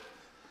me, bud?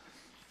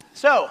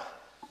 So,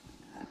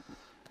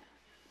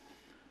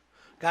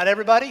 got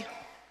everybody?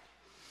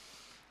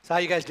 So how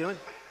you guys doing?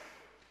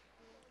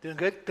 Doing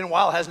good? Been a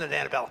while, hasn't it,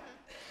 Annabelle?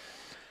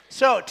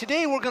 So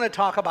today we're going to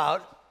talk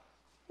about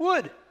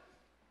wood.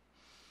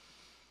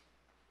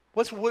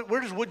 What's wood? Where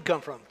does wood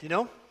come from? Do you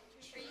know?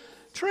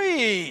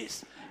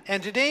 Trees.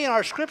 And today in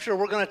our scripture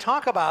we're going to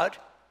talk about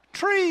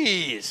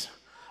trees.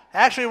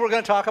 Actually, we're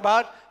going to talk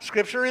about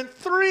scripture in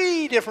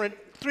three different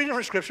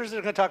scriptures that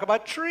are going to talk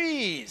about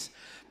trees.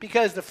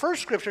 Because the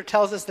first scripture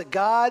tells us that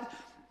God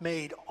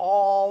made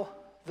all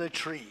the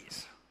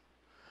trees.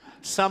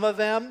 Some of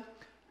them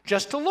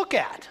just to look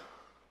at.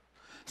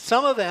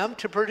 Some of them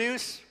to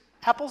produce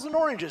apples and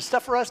oranges,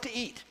 stuff for us to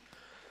eat.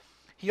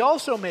 He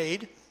also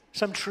made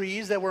some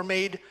trees that were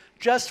made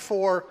just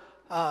for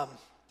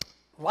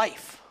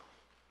life,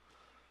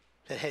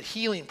 that had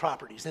healing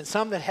properties, and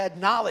some that had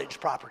knowledge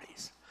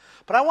properties.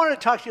 But I wanted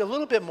to talk to you a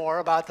little bit more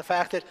about the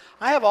fact that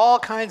I have all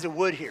kinds of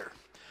wood here.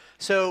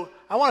 So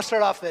I want to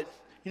start off that,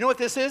 you know what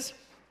this is?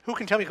 Who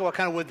can tell me what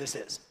kind of wood this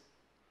is?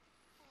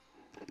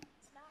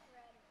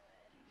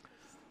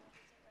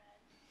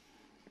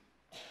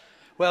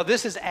 Well,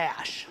 this is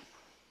ash.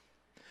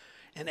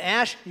 And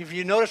ash, if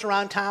you notice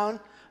around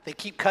town, they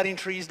keep cutting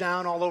trees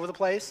down all over the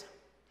place.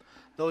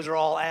 Those are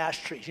all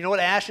ash trees. You know what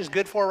ash is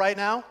good for right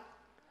now?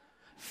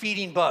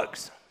 Feeding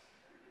bugs.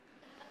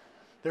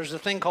 There's a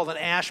thing called an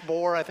ash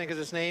borer, I think is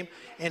its name,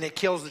 and it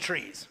kills the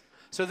trees.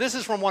 So this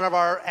is from one of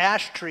our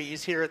ash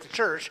trees here at the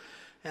church,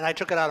 and I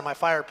took it out of my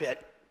fire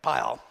pit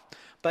pile.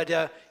 But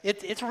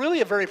it's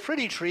really a very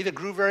pretty tree that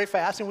grew very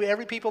fast, and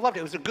every people loved it.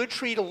 It was a good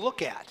tree to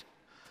look at.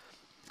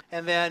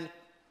 And then,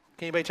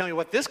 can anybody tell me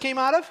what this came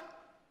out of?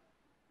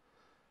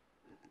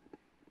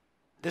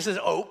 This is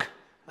oak.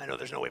 I know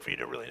there's no way for you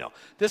to really know.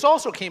 This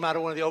also came out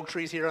of one of the oak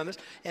trees here on this.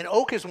 And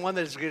oak is one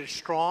that is good,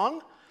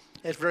 strong.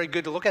 It's very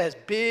good to look at. It has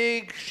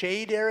big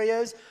shade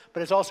areas,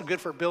 but it's also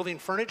good for building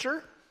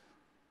furniture.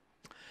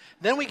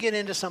 Then we get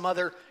into some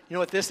other, you know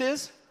what this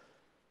is?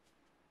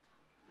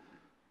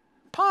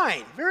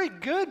 Pine. Very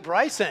good,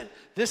 Bryson.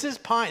 This is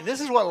pine. This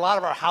is what a lot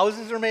of our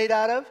houses are made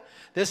out of.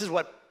 This is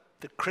what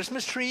the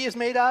Christmas tree is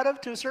made out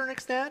of to a certain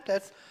extent.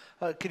 That's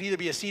could either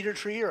be a cedar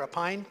tree or a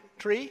pine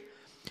tree.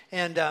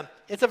 And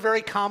it's a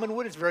very common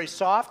wood. It's very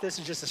soft. This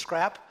is just a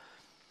scrap.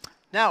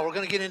 Now we're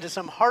going to get into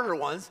some harder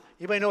ones.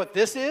 Anybody know what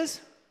this is?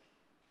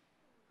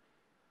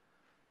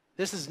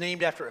 This is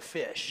named after a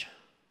fish.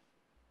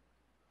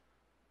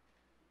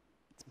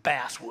 It's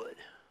basswood.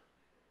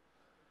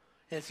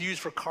 And it's used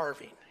for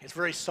carving. It's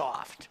very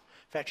soft.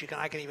 In fact,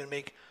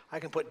 I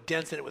can put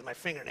dents in it with my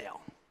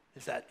fingernail.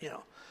 Is that,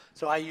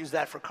 so I use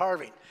that for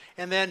carving.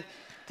 And then,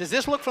 does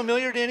this look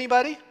familiar to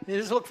anybody?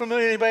 Does this look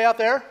familiar to anybody out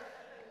there?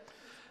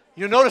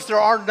 You'll notice there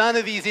are none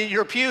of these in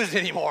your pews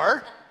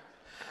anymore.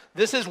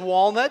 This is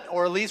walnut,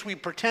 or at least we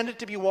pretend it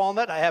to be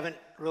walnut. I haven't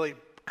really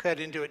cut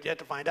into it yet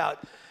to find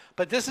out.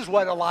 But this is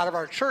what a lot of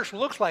our church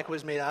looks like it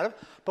was made out of.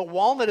 But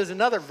walnut is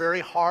another very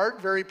hard,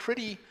 very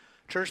pretty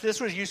church.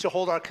 This was used to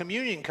hold our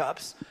communion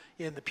cups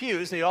in the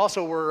pews. They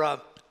also were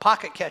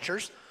pocket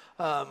catchers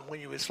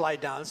when you would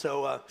slide down.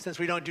 So since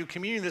we don't do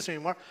communion this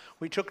anymore,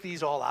 we took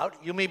these all out.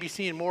 You may be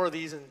seeing more of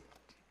these in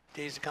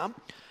days to come.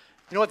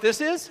 You know what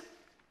this is?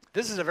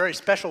 This is a very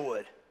special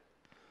wood.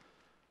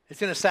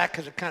 It's in a sack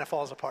because it kind of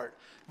falls apart.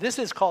 This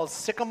is called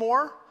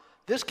sycamore.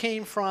 This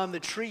came from the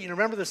tree. You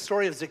remember the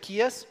story of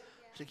Zacchaeus?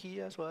 Yeah.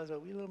 Zacchaeus was a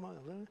wee little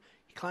man.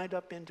 He climbed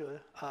up into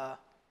a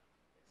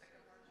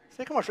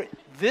sycamore tree.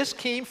 This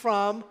came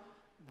from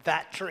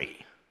that tree,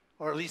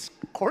 or at least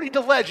according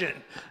to legend,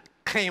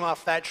 came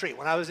off that tree.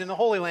 When I was in the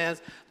Holy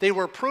Lands, they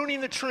were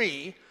pruning the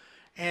tree,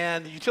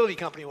 and the utility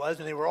company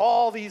was, and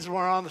all these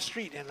were on the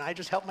street, and I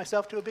just helped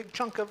myself to a big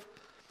chunk of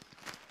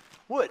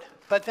wood.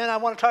 But then I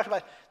want to talk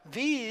about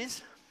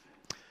these.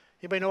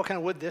 Anybody know what kind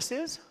of wood this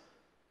is?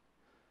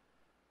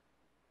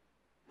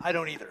 I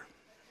don't either.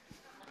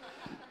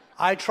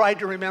 I tried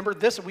to remember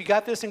this. We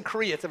got this in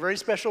Korea. It's a very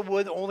special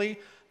wood, only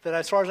that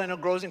as far as I know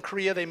grows in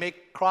Korea. They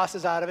make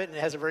crosses out of it, and it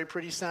has a very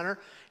pretty center.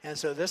 And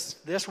so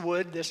this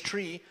wood, this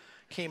tree,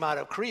 came out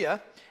of Korea.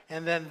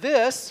 And then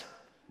this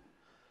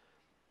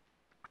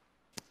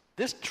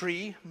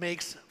tree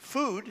makes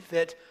food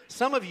that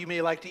some of you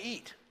may like to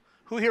eat.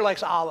 Who here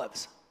likes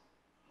olives?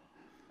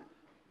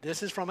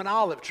 This is from an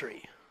olive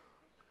tree.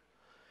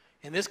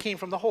 And this came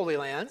from the Holy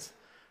Lands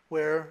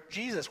where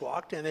Jesus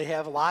walked, and they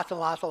have lots and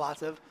lots and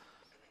lots of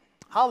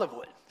olive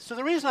wood. So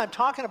the reason I'm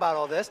talking about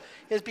all this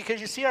is because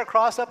you see our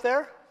cross up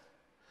there?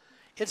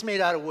 It's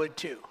made out of wood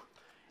too,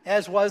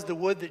 as was the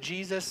wood that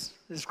Jesus'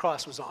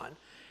 cross was on.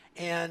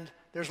 And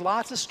there's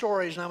lots of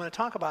stories, and I'm going to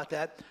talk about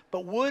that,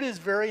 but wood is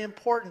very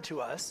important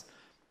to us,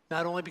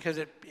 not only because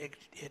it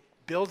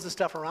builds the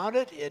stuff around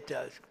it, it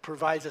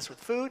provides us with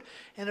food,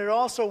 and it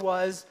also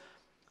was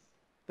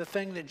the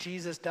thing that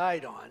Jesus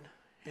died on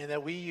and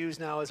that we use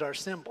now as our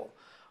symbol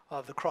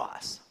of the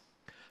cross.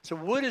 So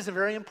wood is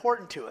very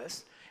important to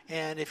us.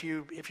 And if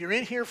you're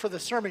in here for the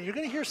sermon, you're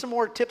going to hear some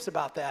more tips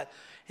about that.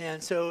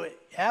 And so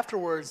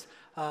afterwards,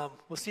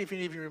 we'll see if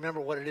any of you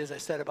remember what it is I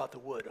said about the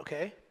wood,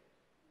 okay?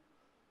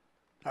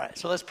 All right,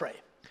 so let's pray.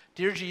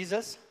 Dear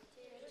Jesus,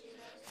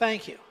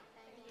 thank you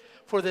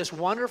for this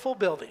wonderful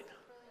building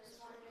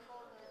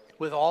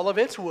with all of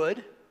its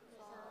wood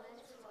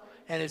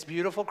and its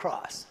beautiful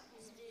cross.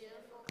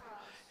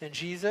 And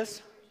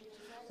Jesus,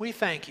 we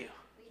thank you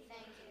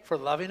for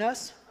loving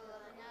us,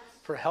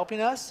 for helping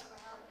us,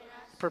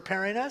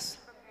 preparing us,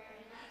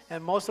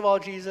 and most of all,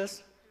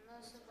 Jesus,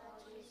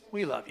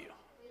 we love you.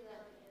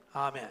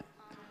 Amen.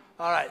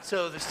 All right,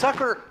 so the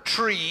sucker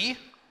tree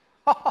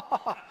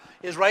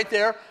is right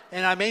there,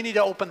 and I may need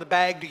to open the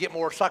bag to get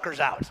more suckers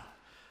out.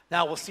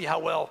 Now we'll see how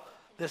well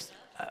this,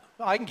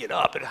 I can get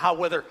up, and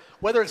whether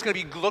it's going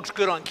to be looks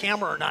good on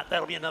camera or not,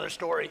 that'll be another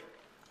story.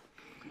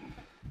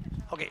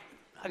 Okay,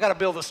 I got to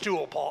build a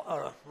stool,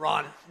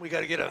 Ron. We got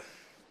to get a...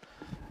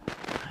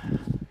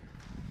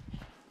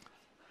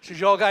 Should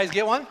you all guys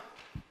get one?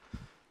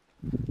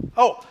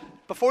 Oh,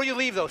 before you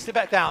leave, though, sit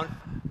back down.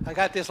 I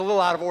got this a little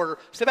out of order.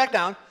 Sit back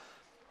down.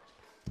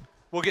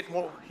 We'll get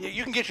more.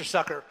 You can get your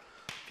sucker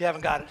if you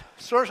haven't got it.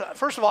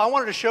 First of all, I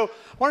wanted to show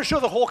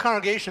the whole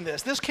congregation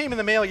this. This came in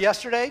the mail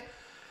yesterday,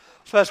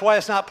 so that's why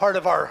it's not part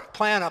of our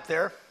plan up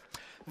there.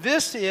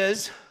 This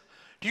is,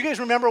 do you guys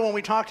remember when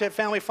we talked at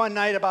Family Fun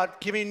Night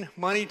about giving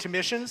money to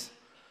missions?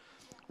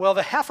 Well,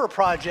 the Heifer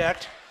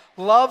Project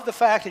loved the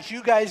fact that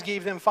you guys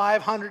gave them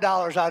 $500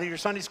 out of your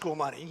Sunday school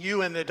money,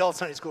 you and the adult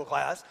Sunday school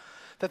class,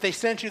 that they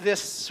sent you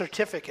this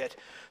certificate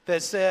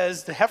that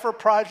says the Heifer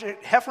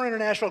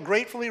International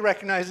gratefully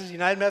recognizes the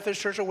United Methodist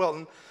Church of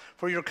Wilton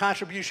for your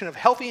contribution of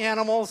healthy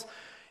animals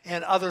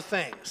and other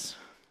things.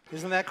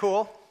 Isn't that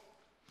cool?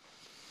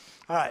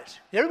 All right.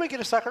 Did everybody get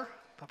a sucker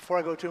before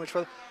I go too much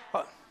further? Oh.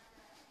 All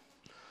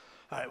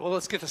right. Well,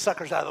 let's get the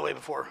suckers out of the way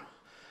before.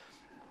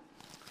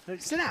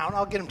 Sit down.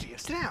 I'll get them to you.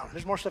 Sit down.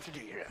 There's more stuff to do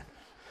here.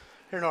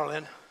 Here,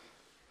 Norlin.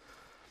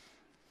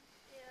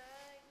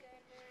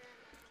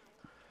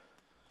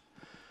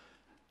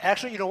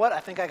 Actually, you know what? I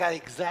think I got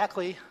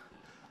exactly.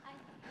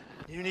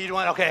 You need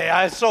one? Okay,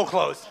 I was so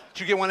close.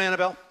 Did you get one,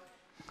 Annabelle?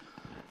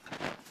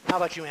 How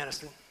about you,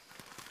 Aniston?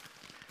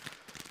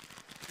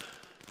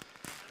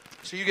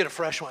 So you get a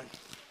fresh one.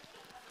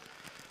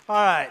 All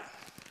right.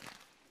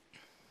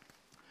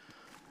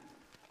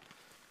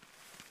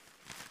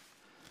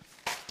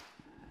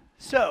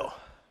 So,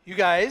 you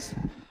guys,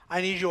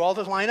 I need you all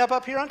to line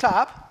up here on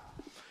top.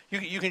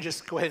 You can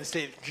just go ahead and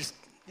stay.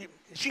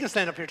 She can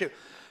stand up here too.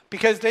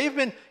 Because they've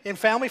been, in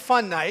Family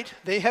Fun Night,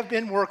 they have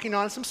been working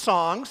on some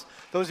songs.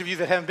 Those of you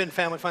that haven't been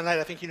Family Fun Night,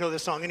 I think you know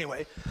this song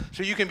anyway.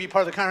 So you can be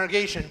part of the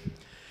congregation.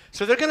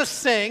 So they're going to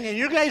sing, and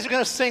you guys are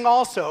going to sing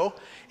also,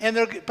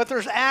 but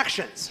there's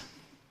actions,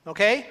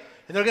 okay?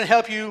 And they're going to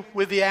help you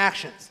with the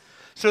actions.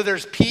 So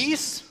there's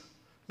peace.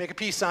 Make a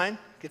peace sign.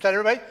 Get that,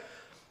 everybody?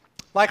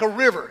 Like a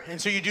river.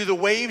 And so you do the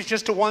waves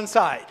just to one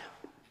side.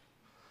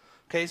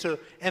 Okay, so,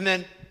 and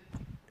then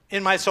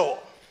in my soul.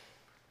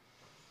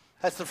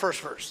 That's the first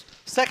verse.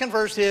 Second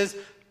verse is,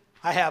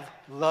 I have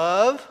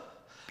love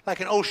like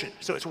an ocean.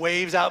 So it's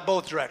waves out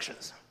both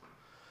directions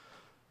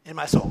in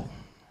my soul.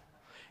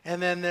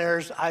 And then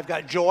there's, I've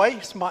got joy.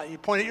 You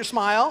point at your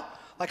smile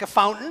like a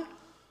fountain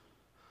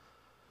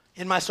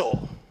in my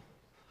soul.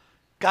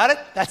 Got it?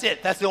 That's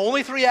it. That's the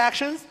only 3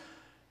 actions.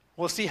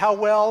 We'll see how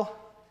well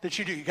that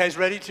you do. You guys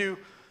ready to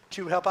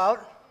help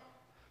out?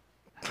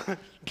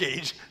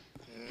 Gage.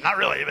 Not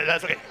really, but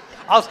that's okay.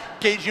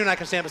 Gage, you and I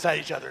can stand beside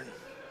each other.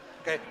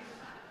 Okay?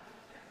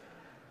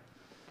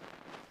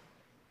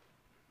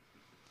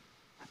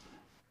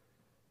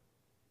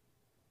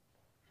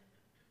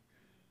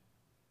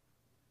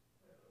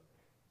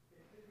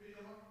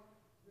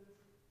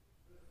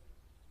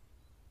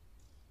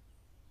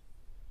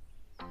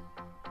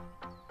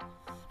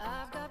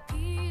 I've got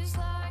peace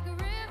like a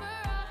river.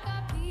 I've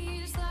got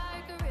peace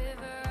like a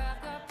river.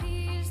 I've got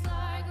peace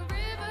like a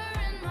river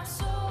in my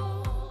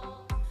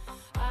soul.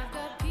 I've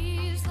got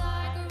peace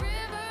like a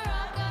river.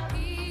 I've got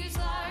peace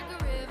like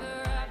a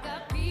river. I've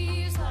got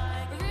peace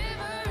like a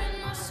river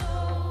in my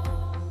soul.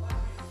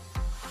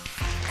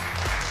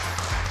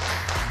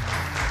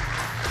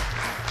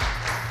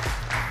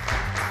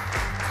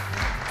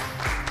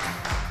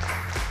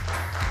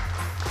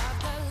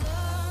 I've got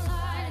love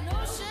like an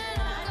ocean.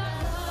 I've got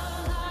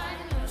love like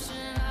an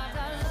ocean. I've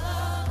got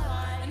love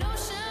like an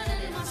ocean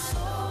in my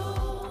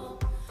soul.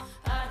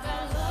 I've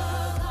got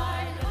love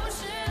like an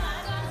ocean.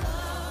 I've got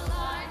love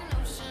like an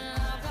ocean.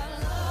 I've got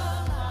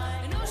love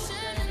like an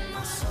ocean in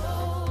my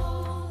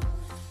soul.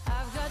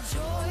 I've got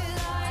joy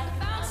like a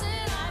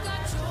fountain. I've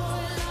got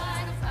joy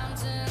like a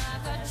fountain.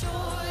 I've got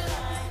joy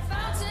like a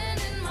fountain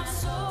in my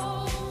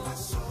soul.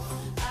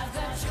 I've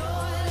got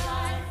joy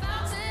like a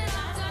fountain.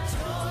 I've got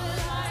joy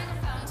like a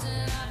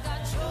fountain. I've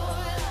got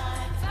joy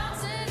like a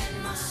fountain in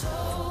my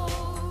soul.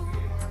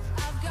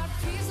 I've got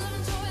peace, love,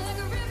 and joy like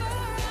a river.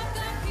 I've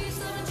got peace,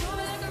 love, and joy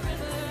like a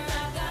river.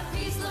 I've got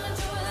peace, love, and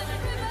joy like a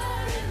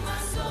river in my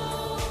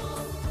soul.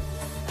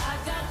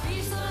 I've got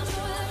peace, love, and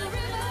joy like a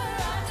river.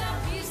 I've got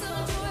peace, love,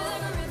 and joy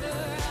like a river.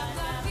 I've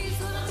got peace,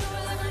 love, and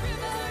joy like a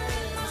river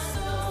in my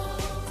soul.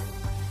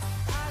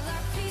 I've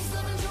got peace,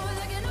 love, and joy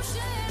like an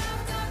ocean.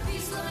 I've got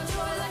peace, love, and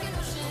joy like an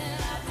ocean.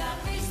 I've got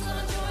peace, love,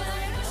 and joy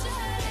like an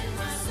ocean in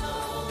my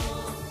soul.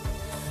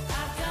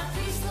 I've got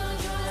peace, love, and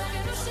joy like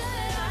an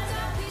ocean. I've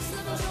got peace,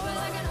 love, and joy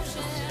like an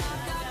ocean.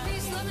 I've got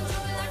peace, love, and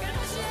joy like an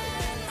ocean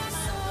in my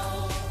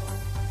soul.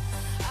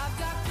 I've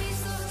got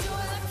peace, love, and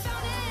joy like a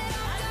fountain.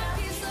 I've got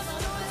peace, love,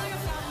 and joy like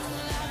a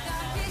fountain. I've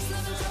got peace,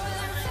 love, and joy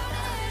like a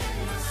fountain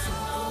in my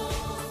soul.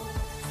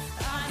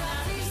 I've got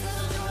peace,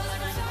 love, and joy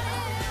like a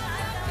fountain. I've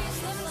got peace,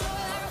 love, and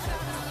joy like a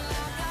fountain.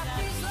 I've got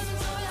peace, love, and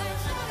joy like a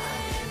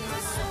fountain in my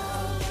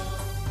soul.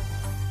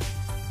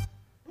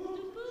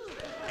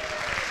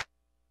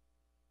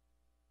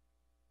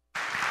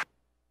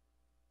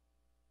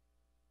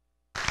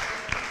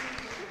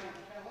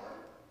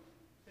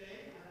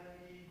 Stay, and I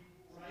need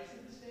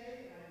Bryson to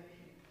stay, and I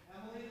need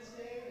Emily to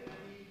stay, and I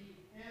need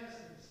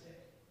Anderson to stay.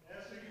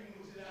 That's so you can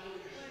move it out.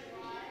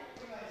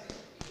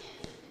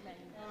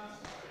 I'm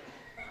sorry.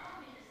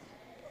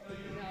 No,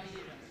 you don't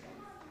need to.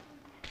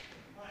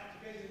 All right,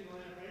 you guys need to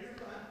line up right in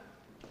front.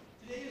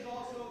 Today is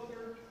also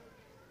third.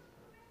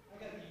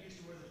 I gotta be used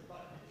to where this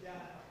button is.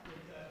 Yeah.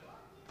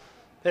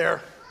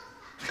 There.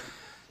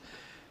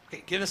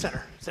 Okay, get in the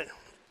center. Center.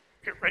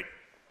 Here, right.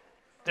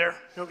 There.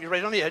 No, you're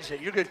right on the edge.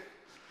 You're good.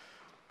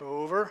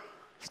 Over.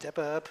 Step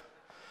up.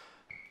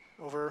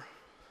 Over.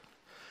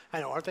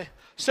 I know, aren't they?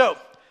 So,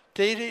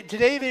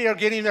 today they are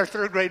getting their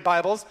 3rd grade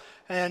Bibles.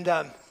 And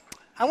I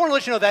want to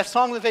let you know that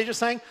song that they just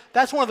sang,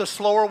 that's one of the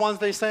slower ones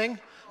they sing.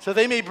 So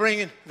they may bring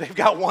in, they've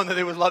got one that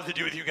they would love to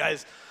do with you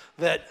guys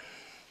that,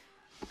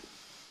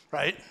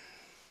 right?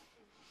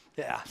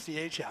 Yeah,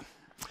 CH, yeah.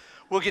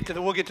 We'll get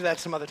to that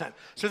some other time.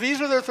 So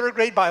these are their 3rd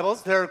grade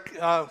Bibles. They're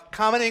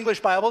common English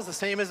Bibles, the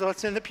same as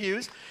what's in the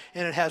pews.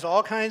 And it has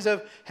all kinds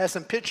of, has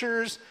some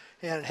pictures,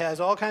 and it has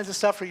all kinds of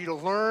stuff for you to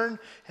learn.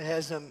 It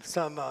has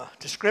some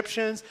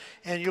descriptions.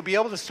 And you'll be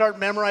able to start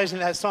memorizing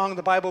that song,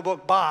 the Bible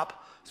book,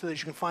 Bop, so that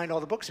you can find all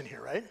the books in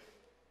here, right?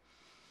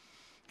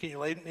 Can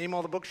you name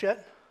all the books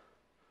yet?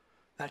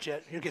 Not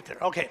yet. You'll get there.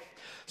 Okay.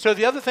 So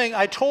the other thing,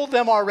 I told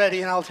them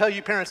already, and I'll tell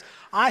you parents,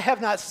 I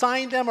have not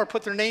signed them or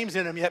put their names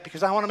in them yet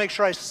because I want to make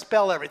sure I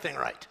spell everything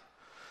right.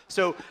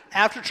 So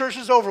after church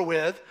is over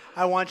with,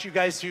 I want you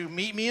guys to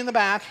meet me in the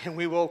back, and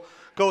we will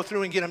go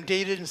through and get them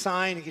dated and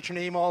signed and get your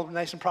name all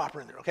nice and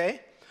proper in there, okay?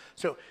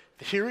 So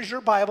here is your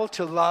Bible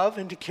to love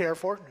and to care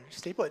for.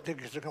 Stay put,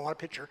 because they're going to want a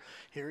picture.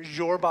 Here is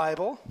your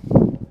Bible.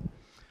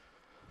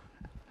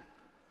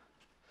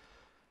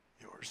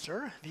 Yours,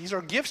 sir. These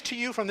are gifts to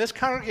you from this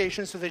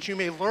congregation so that you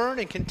may learn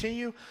and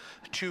continue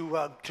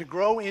to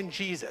grow in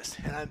Jesus.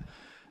 And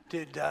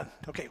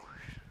okay,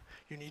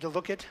 you need to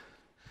look at,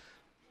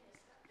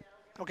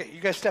 okay,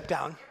 you guys step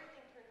down.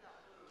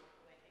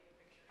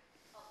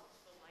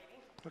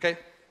 Okay.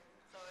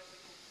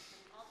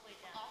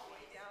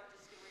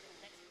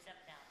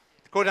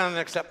 Go down to the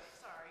next step.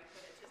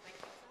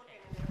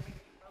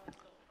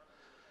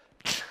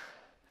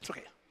 It's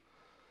okay.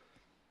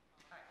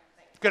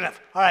 Good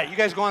enough. All right, you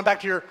guys go on back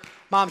to your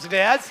moms and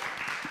dads.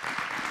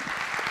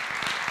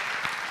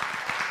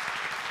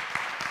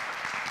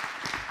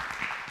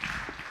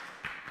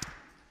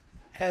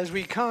 As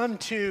we come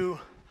to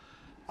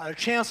our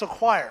chancel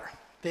choir,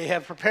 they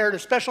have prepared a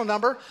special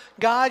number.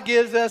 God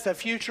gives us a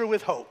future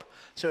with hope.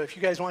 So if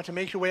you guys want to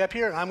make your way up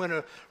here, I'm going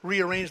to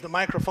rearrange the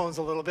microphones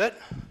a little bit.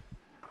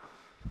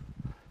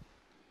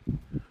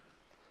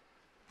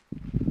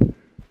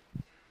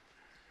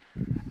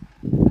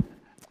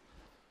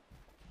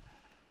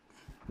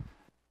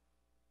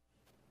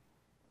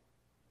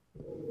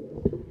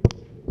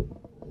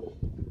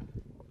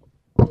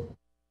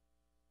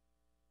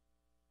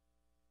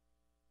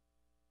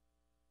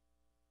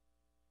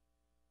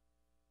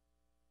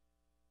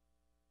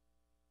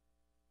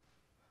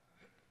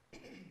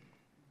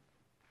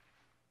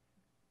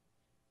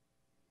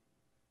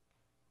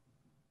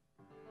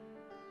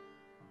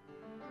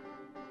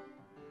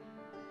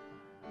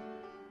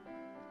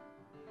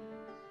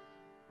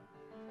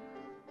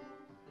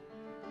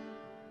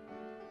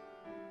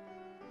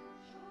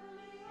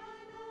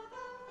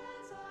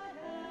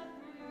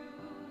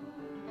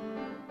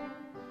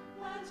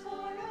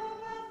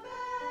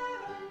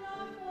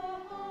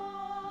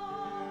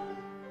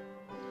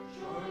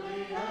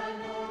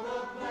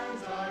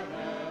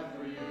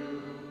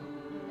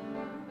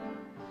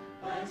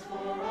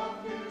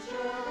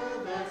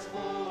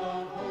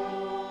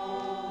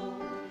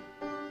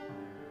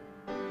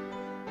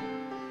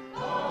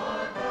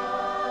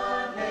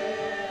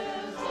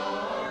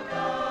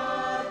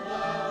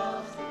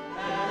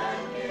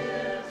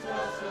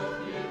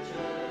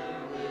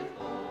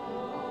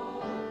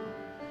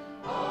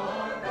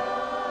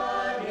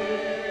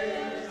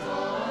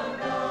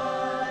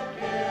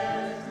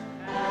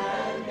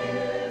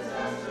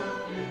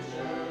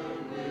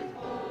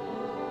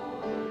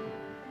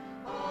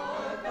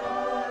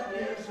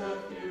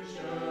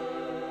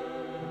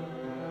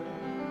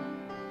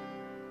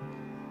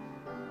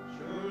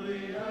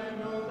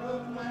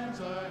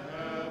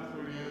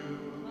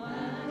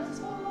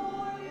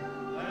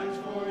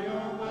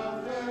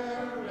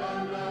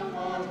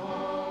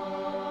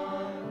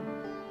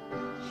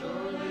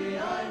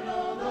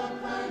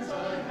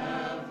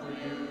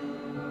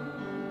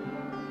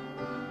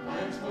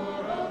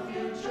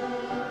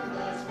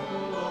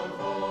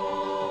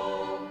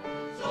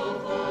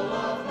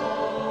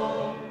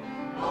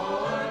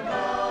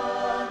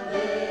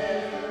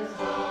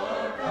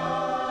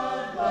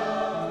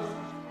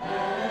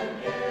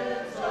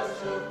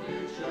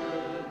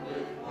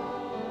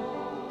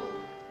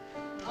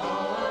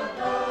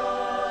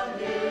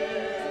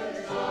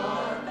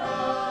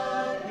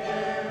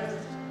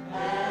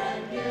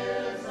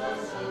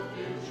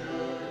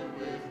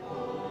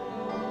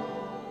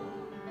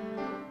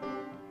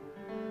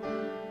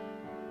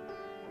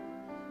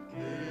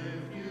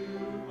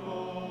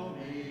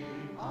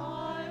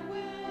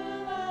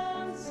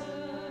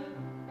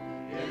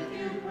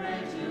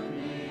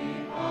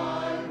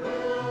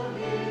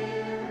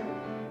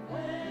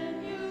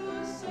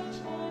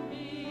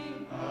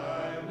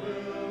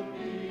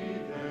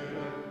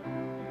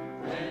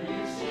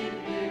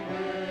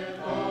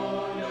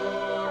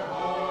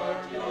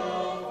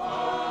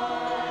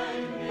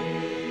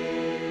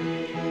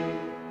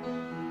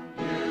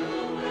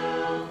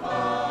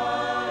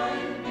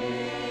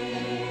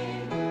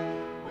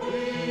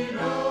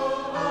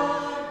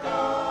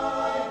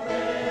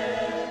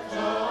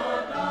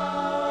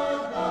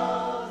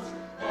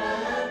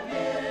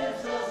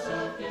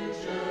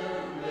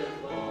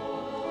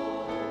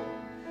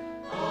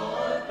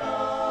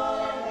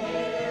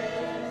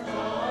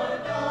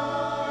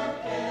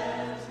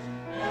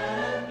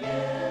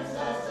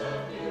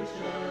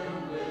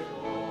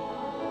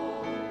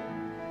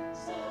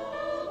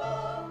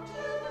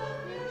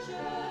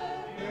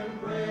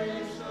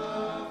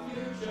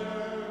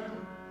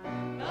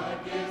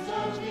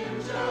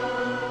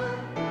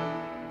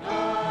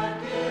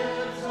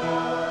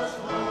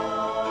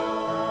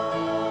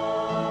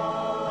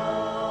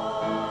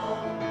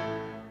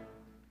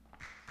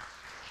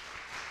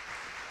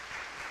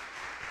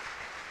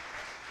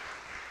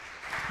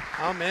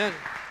 Amen.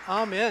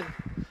 Amen.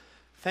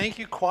 Thank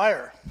you,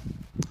 choir.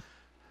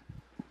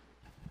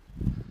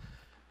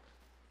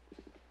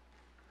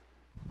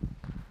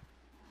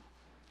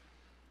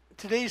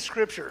 Today's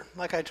scripture,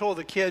 like I told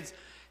the kids,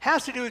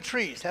 has to do with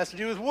trees, has to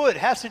do with wood,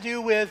 has to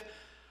do with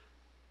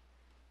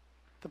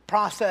the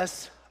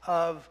process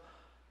of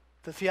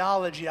the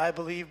theology, I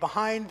believe,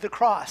 behind the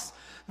cross.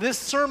 This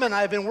sermon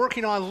I've been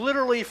working on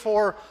literally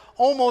for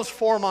almost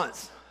 4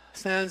 months,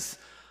 since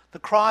the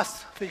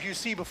cross that you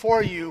see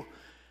before you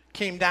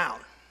came down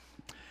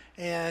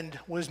and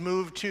was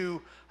moved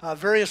to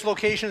various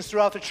locations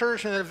throughout the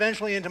church, and then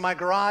eventually into my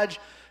garage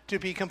to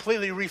be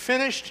completely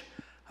refinished,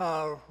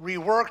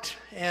 reworked,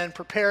 and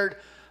prepared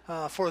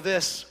for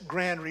this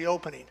grand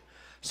reopening.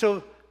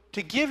 So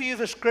to give you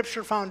the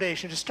scripture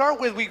foundation, to start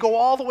with, we go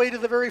all the way to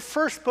the very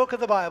first book of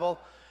the Bible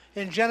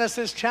in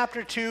Genesis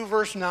chapter 2,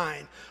 verse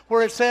 9,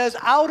 where it says,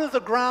 "Out of the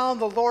ground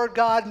the Lord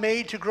God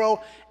made to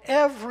grow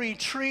every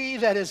tree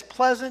that is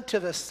pleasant to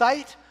the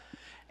sight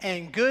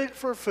and good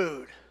for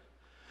food.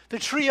 The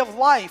tree of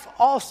life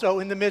also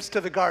in the midst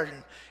of the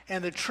garden,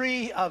 and the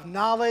tree of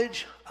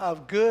knowledge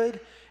of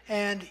good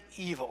and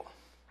evil."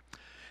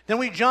 Then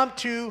we jump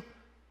to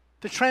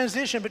the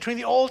transition between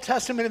the Old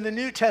Testament and the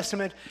New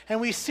Testament, and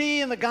we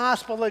see in the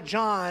Gospel of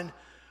John,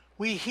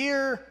 we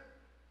hear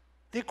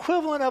the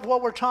equivalent of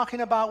what we're talking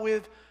about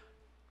with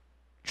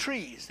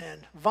trees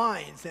and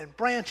vines and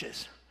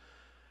branches.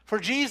 For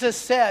Jesus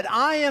said,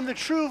 "I am the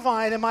true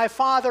vine, and my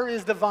Father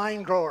is the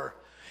vine grower.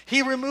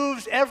 He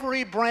removes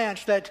every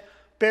branch that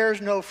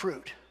bears no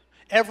fruit.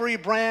 Every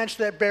branch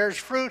that bears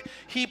fruit,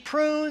 he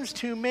prunes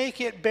to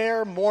make it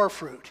bear more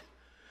fruit.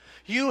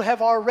 You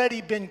have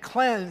already been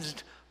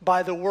cleansed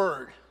by the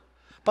word,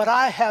 but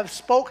I have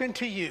spoken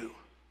to you.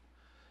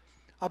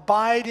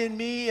 Abide in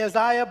me as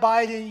I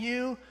abide in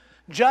you.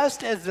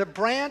 Just as the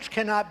branch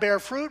cannot bear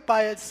fruit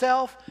by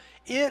itself,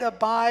 it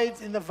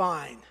abides in the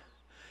vine.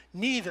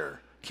 Neither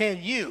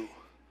can you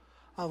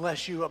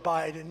unless you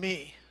abide in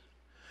me."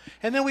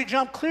 And then we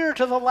jump clear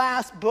to the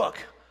last book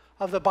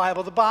of the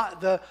Bible,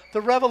 the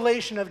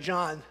Revelation of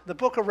John, the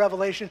book of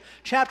Revelation,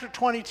 chapter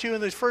 22,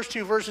 in those first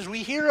 2 verses,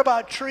 we hear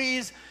about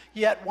trees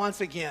yet once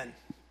again.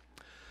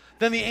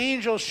 "Then the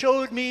angel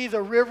showed me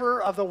the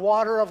river of the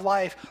water of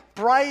life,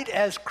 bright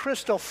as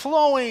crystal,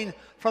 flowing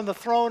from the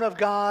throne of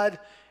God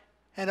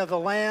and of the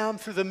Lamb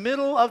through the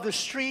middle of the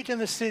street in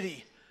the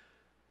city.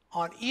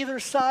 On either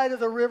side of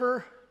the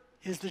river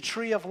is the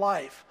tree of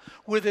life,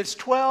 with its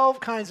 12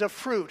 kinds of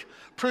fruit,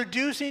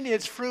 producing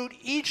its fruit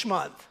each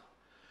month.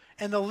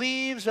 And the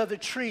leaves of the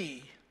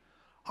tree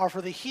are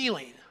for the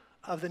healing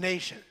of the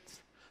nations."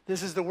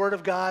 This is the word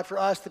of God for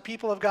us, the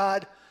people of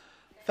God.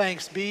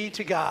 Thanks be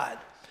to God.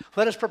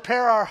 Let us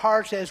prepare our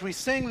hearts as we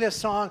sing this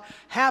song,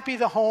 "Happy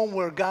the Home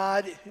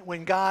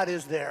when God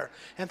is there."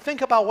 And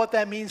think about what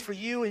that means for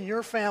you and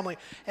your family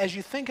as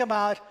you think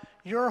about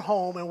your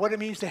home and what it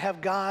means to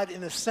have God in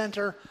the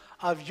center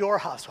of your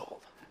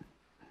household.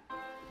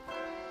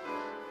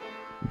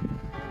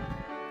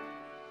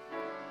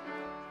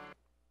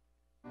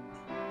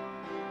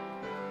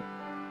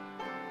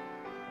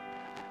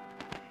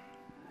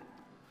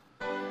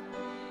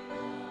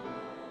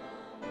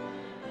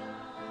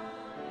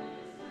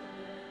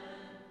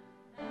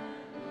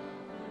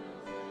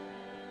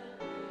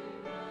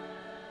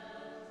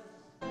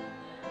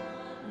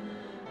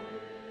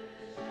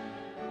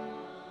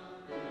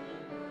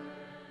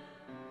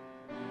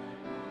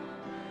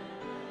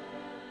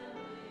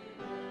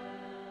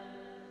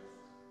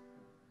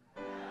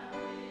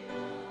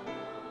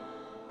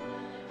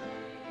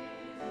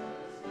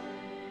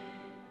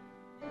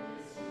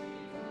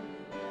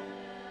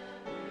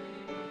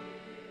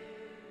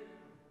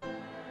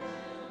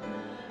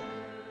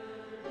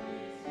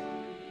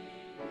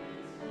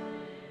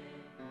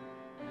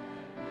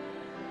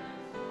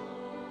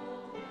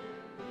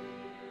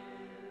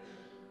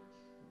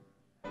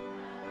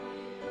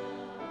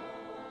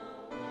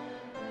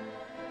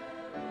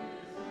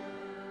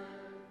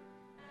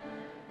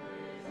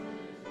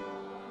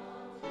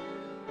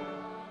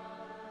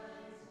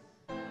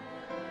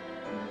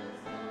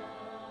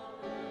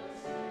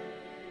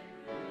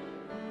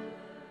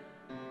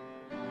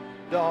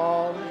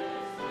 Darling.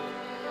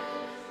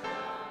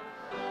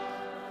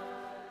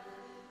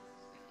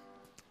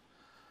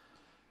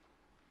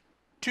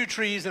 Two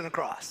trees and a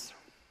cross.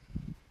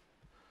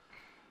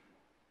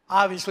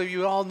 Obviously,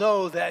 you all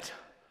know that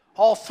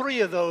all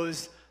three of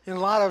those, in a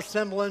lot of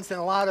semblance and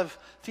a lot of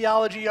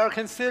theology, are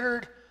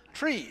considered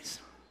trees.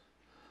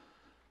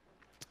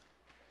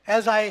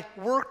 As I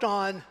worked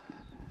on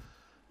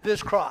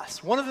this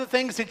cross, one of the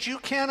things that you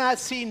cannot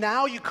see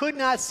now, you could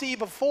not see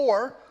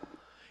before,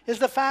 is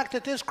the fact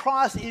that this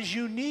cross is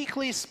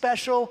uniquely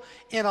special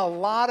in a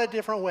lot of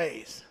different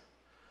ways.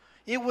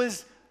 It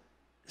was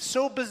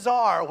so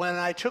bizarre when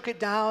I took it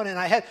down, and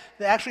I had,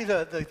 actually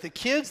the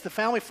kids, the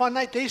family fun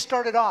night, they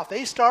started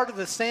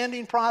the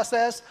sanding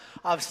process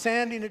of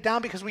sanding it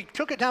down, because we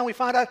took it down, we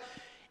found out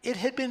it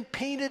had been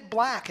painted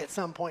black at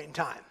some point in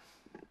time.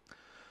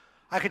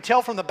 I could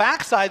tell from the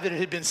backside that it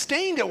had been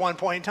stained at one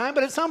point in time,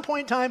 but at some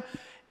point in time,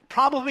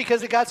 probably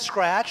because it got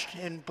scratched,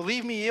 and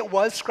believe me, it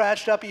was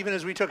scratched up even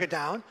as we took it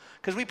down,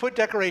 because we put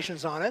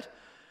decorations on it.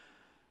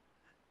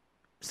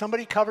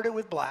 Somebody covered it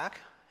with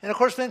black. And of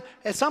course then,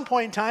 at some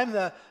point in time,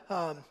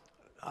 I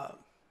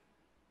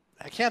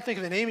can't think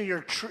of the name of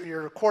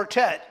your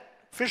quartet,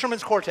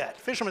 Fisherman's Quartet.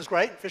 Fisherman's,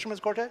 right? Fisherman's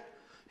Quartet?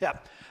 Yeah.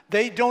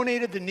 They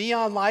donated the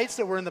neon lights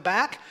that were in the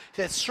back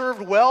that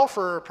served well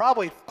for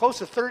probably close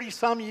to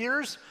 30-some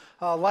years,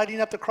 lighting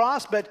up the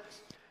cross. But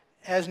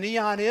as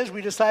neon is,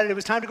 we decided it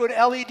was time to go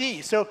to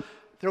LED. So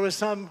there was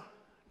some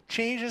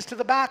changes to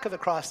the back of the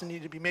cross that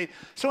needed to be made.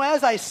 So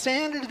as I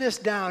sanded this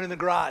down in the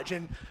garage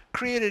and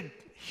created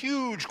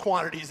huge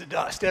quantities of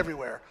dust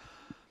everywhere,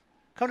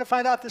 come to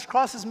find out this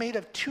cross is made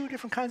of 2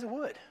 different kinds of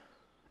wood.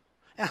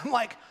 And I'm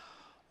like,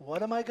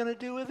 what am I going to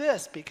do with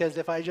this? Because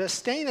if I just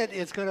stain it,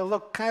 it's going to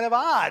look kind of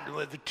odd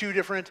with the 2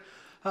 different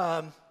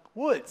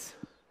woods.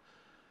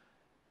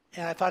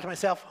 And I thought to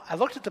myself, I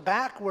looked at the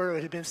back where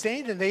it had been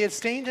stained, and they had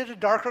stained it a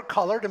darker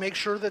color to make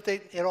sure that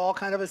it all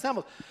kind of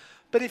assembled.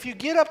 But if you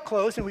get up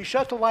close and we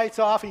shut the lights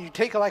off and you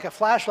take like a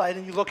flashlight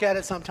and you look at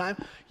it sometime,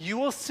 you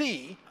will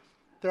see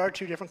there are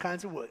 2 different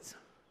kinds of woods.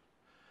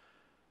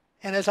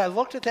 And as I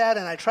looked at that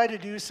and I tried to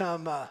do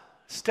some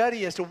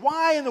study as to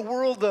why in the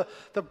world the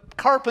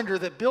carpenter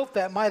that built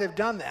that might have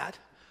done that,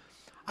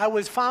 I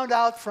was found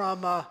out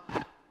from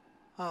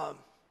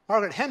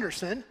Margaret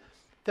Henderson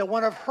that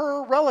one of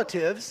her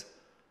relatives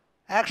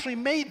actually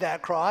made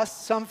that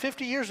cross some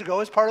 50 years ago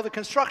as part of the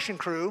construction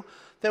crew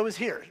that was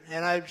here.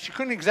 And she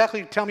couldn't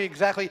exactly tell me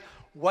exactly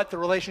what the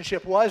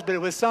relationship was, but it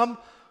was some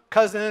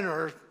cousin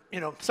or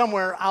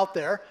somewhere out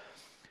there.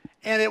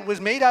 And it was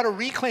made out of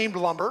reclaimed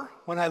lumber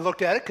when I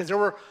looked at it, because there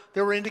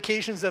were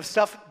indications of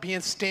stuff being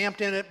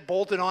stamped in it,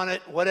 bolted on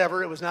it,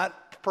 whatever. It was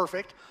not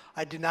perfect.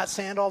 I did not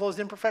sand all those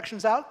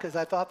imperfections out because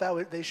I thought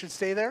they should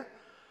stay there.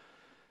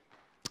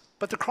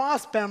 But the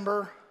cross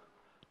member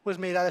was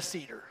made out of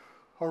cedar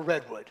or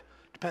redwood,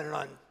 depending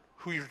on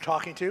who you're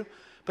talking to.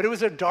 But it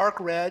was a dark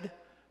red,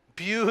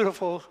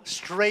 beautiful,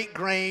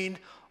 straight-grained,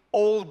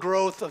 old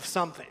growth of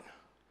something.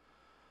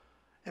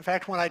 In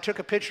fact, when I took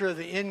a picture of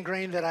the end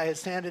grain that I had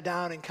sanded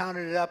down and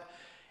counted it up,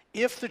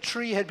 if the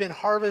tree had been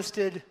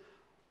harvested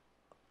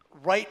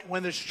right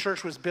when this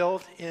church was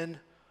built in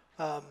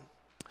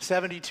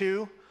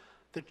 72,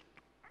 the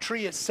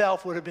tree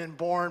itself would have been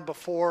born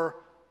before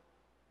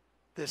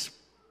this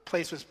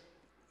place was,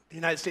 the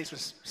United States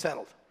was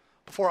settled,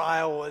 before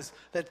Iowa was,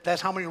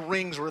 that's how many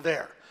rings were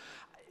there.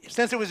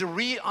 Since it was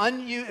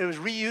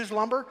reused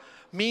lumber,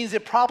 means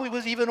it probably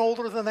was even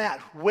older than that,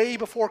 way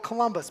before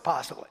Columbus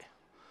possibly.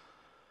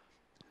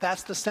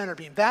 That's the center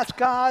beam. That's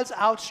God's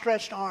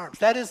outstretched arms.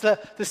 That is the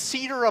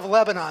cedar of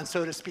Lebanon,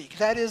 so to speak.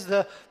 That is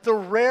the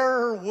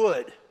rarer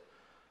wood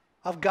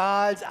of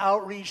God's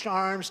outreached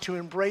arms to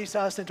embrace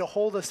us and to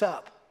hold us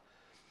up.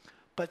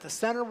 But the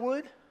center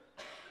wood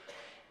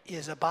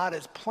is about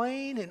as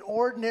plain and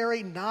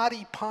ordinary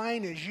knotty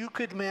pine as you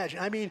could imagine.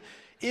 I mean,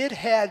 it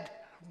had,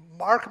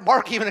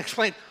 Mark even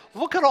explained,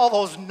 look at all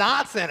those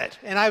knots in it.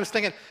 And I was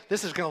thinking,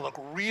 this is going to look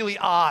really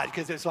odd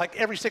because it's like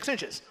every 6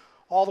 inches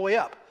all the way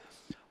up.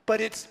 But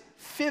it's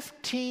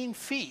 15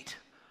 feet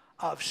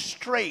of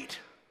straight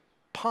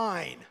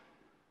pine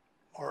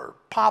or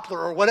poplar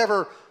or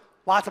whatever,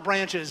 lots of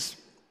branches,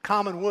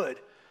 common wood.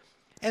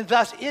 And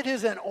thus it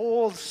is an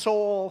old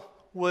soul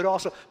wood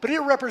also. But it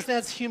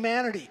represents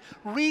humanity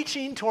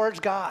reaching towards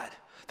God.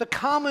 The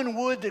common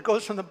wood that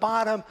goes from the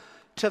bottom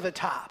to the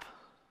top.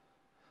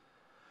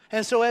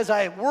 And so as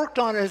I worked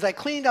on it, as I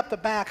cleaned up the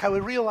back, I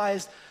would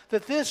realize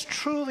that this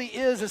truly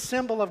is a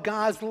symbol of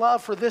God's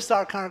love for this,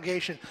 our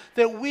congregation,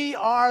 that we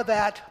are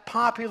that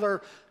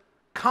popular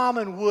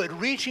common wood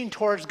reaching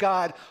towards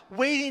God,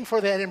 waiting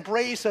for that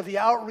embrace of the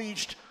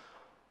outreached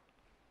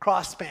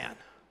cross span,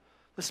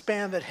 the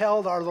span that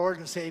held our Lord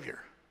and Savior.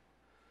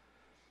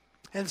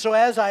 And so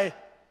as I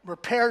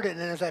repaired it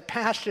and as I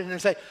patched it and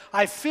as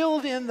I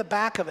filled in the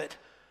back of it,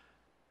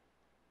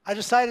 I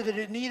decided that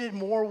it needed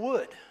more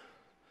wood.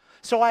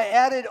 So I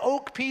added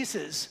oak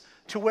pieces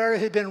to where it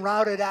had been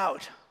routed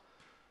out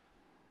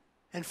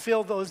and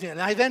filled those in.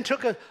 I then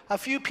took a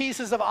few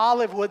pieces of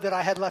olive wood that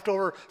I had left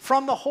over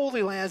from the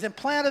Holy Lands and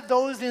planted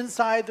those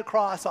inside the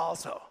cross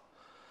also,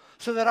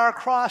 so that our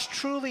cross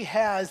truly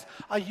has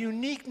a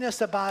uniqueness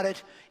about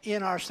it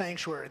in our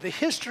sanctuary. The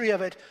history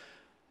of it,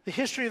 the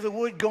history of the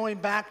wood going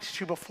back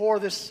to before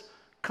this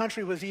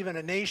country was even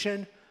a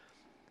nation,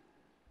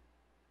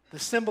 the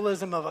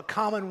symbolism of a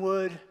common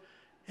wood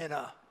and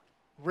a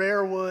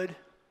rare wood,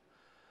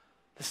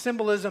 the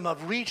symbolism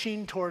of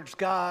reaching towards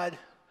God,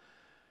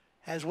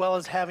 as well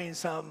as having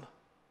some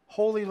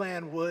Holy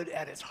Land wood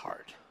at its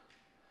heart.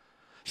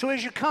 So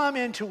as you come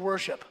into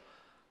worship,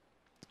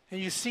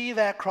 and you see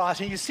that cross,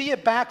 and you see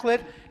it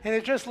backlit, and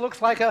it just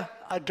looks like a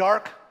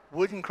dark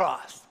wooden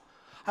cross.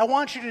 I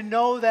want you to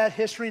know that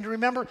history and to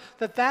remember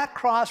that that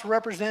cross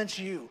represents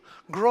you,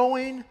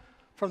 growing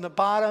from the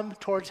bottom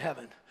towards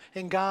heaven,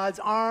 and God's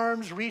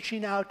arms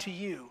reaching out to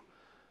you,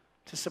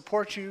 to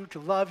support you, to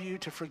love you,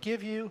 to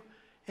forgive you,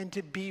 and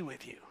to be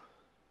with you.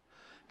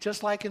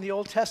 Just like in the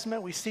Old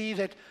Testament, we see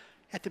that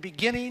at the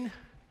beginning,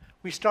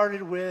 we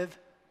started with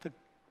the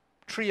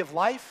tree of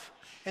life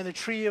and the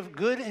tree of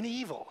good and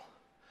evil.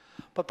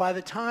 But by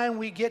the time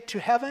we get to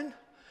heaven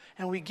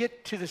and we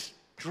get to this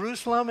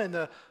Jerusalem and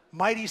the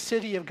mighty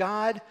city of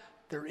God,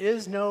 there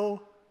is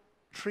no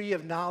tree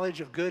of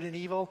knowledge of good and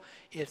evil.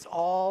 It's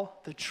all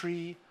the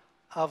tree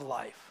of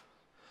life.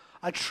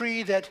 A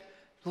tree that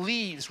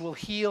leaves will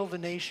heal the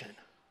nation.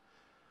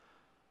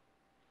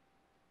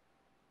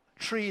 A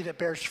tree that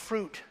bears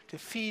fruit to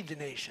feed the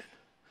nation.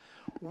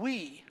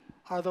 We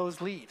are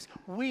those leaves.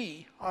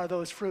 We are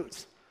those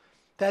fruits.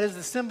 That is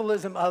the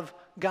symbolism of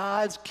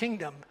God's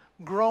kingdom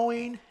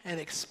growing and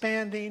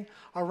expanding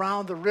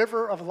around the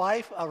river of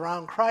life,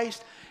 around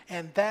Christ,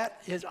 and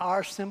that is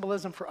our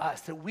symbolism for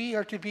us, that we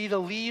are to be the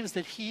leaves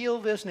that heal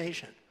this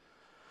nation.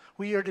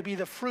 We are to be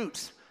the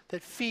fruits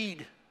that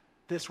feed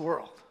this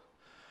world.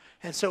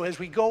 And so as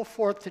we go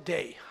forth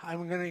today,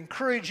 I'm going to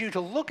encourage you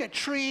to look at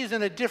trees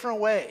in a different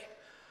way,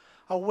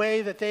 a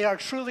way that they are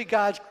truly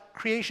God's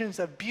creations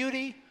of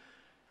beauty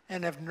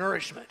and of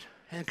nourishment,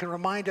 and can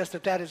remind us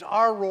that that is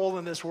our role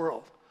in this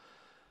world,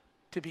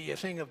 to be a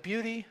thing of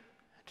beauty,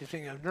 to be a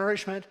thing of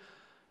nourishment,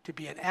 to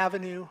be an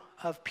avenue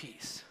of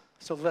peace.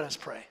 So let us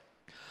pray.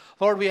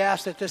 Lord, we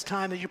ask at this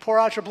time that you pour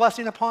out your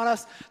blessing upon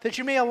us, that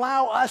you may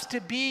allow us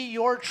to be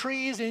your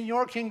trees in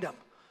your kingdom,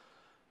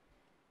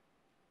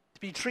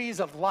 to be trees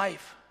of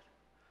life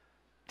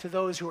to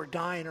those who are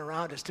dying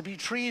around us, to be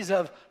trees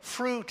of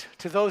fruit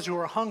to those who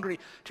are hungry,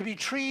 to be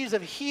trees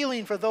of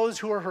healing for those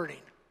who are hurting.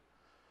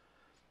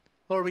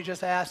 Lord, we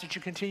just ask that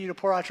you continue to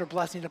pour out your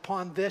blessing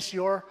upon this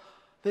your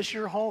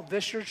home,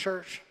 this your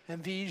church,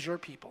 and these your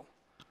people.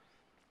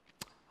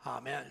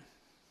 Amen.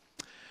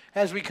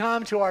 As we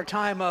come to our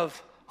time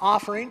of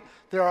offering,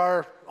 there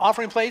are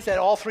offering plates at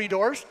all three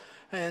doors,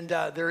 and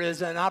there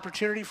is an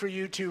opportunity for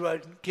you to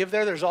give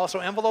there. There's also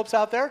envelopes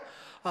out there.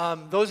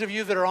 Those of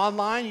you that are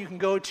online, you can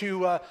go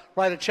to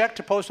write a check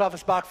to Post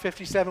Office Box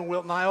 57,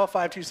 Wilton, Iowa,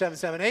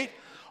 52778,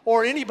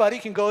 or anybody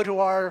can go to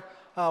our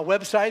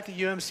website, the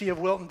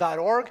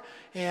umcofwilton.org,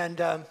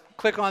 and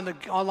click on the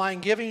online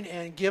giving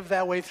and give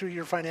that way through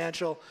your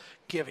financial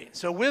giving.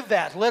 So with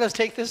that, let us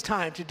take this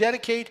time to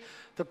dedicate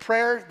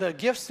the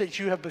gifts that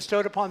you have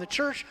bestowed upon the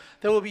church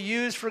that will be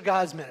used for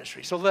God's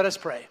ministry. So let us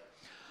pray.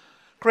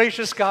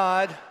 Gracious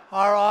God,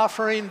 our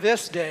offering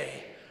this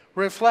day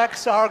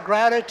reflects our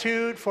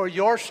gratitude for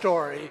your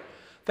story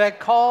that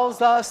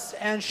calls us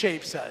and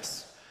shapes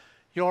us.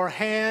 Your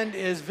hand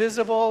is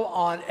visible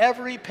on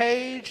every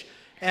page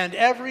and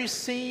every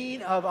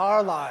scene of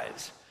our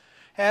lives.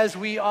 As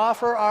we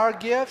offer our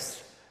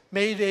gifts,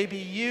 may they be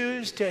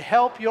used to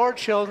help your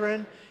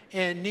children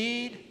in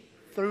need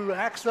through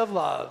acts of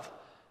love.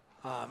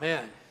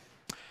 Amen.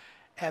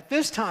 At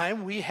this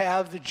time, we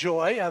have the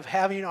joy of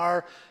having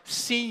our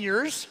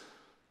senior,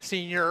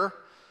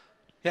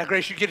 yeah,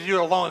 Grace, you get to do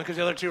it alone because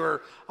the other two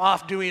are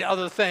off doing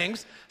other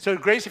things. So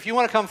Grace, if you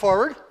want to come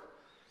forward,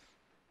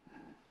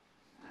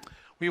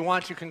 we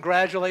want to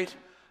congratulate.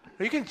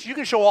 You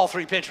can show all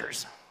three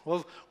pictures.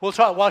 We'll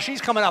talk while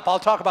she's coming up. I'll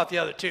talk about the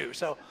other two.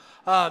 So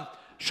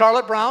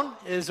Charlotte Brown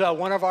is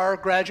one of our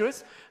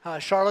graduates.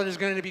 Charlotte is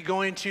going to be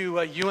going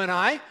to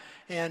UNI,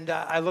 and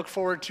I look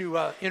forward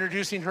to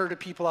introducing her to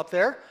people up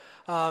there.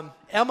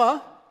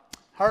 Emma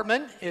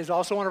Hartman is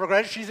also one of our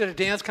graduates. She's at a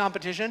dance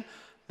competition.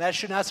 That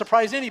should not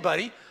surprise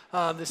anybody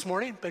this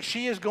morning, but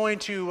she is going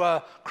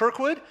to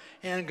Kirkwood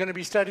and going to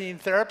be studying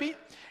therapy.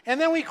 And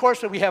then we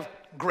have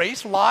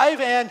Grace live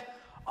and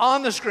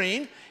on the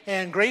screen,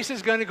 and Grace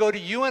is going to go to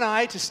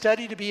UNI to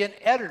study to be an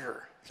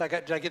editor.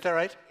 Did I get that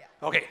right?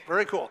 Yeah. Okay,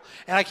 very cool.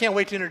 And I can't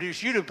wait to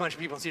introduce you to a bunch of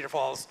people in Cedar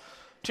Falls,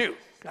 too.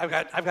 I've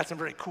got some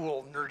very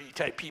cool, nerdy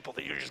type people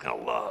that you're just going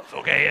to love,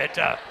 okay?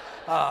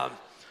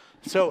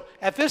 So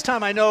at this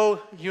time, I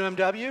know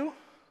UMW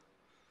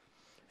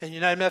and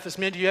United Methodist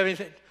Men. Do you have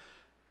anything?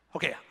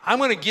 Okay, I'm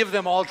going to give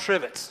them all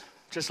trivets,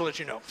 just to let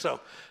you know.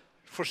 So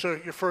for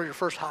your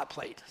first hot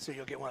plate, so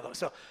you'll get one of those.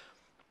 So.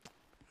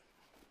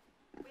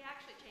 We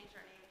actually changed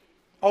our name to.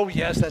 Oh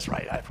yes, that's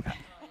right. I forgot.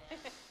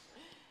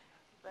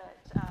 But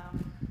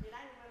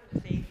United Women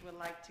of Faith would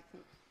like to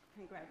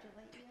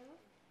congratulate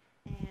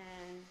you,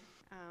 and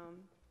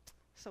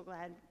so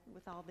glad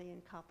with all the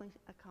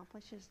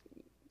accomplishments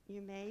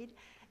you made.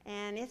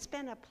 And it's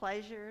been a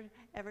pleasure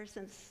ever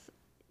since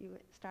you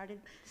started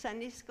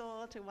Sunday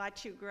school to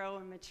watch you grow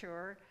and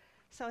mature.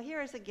 So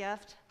here is a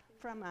gift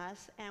from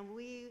us, and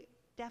we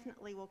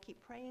definitely will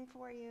keep praying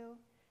for you.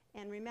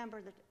 And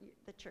remember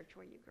the church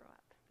where you grew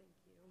up. Thank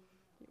you.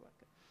 You're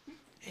welcome.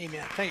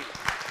 Amen. Thank you.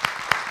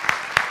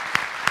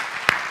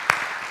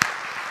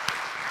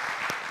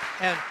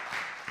 And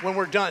when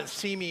we're done,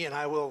 see me, and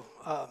I will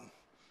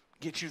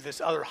get you this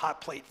other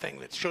hot plate thing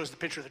that shows the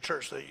picture of the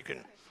church so that you can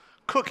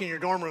cook in your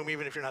dorm room,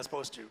 even if you're not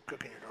supposed to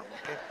cook in your dorm room.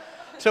 Okay?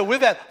 So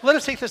with that, let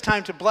us take this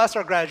time to bless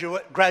our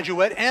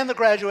graduate and the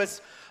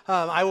graduates.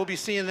 I will be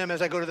seeing them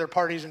as I go to their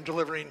parties and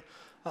delivering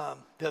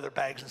the other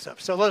bags and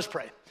stuff. So let us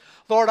pray.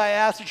 Lord, I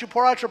ask that you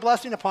pour out your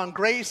blessing upon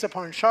Grace,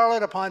 upon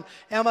Charlotte, upon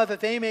Emma, that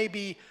they may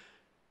be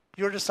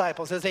your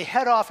disciples as they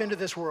head off into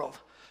this world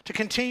to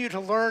continue to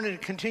learn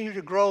and continue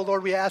to grow.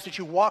 Lord, we ask that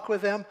you walk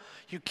with them,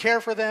 you care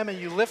for them, and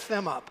you lift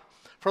them up.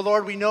 For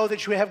Lord, we know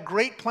that you have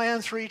great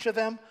plans for each of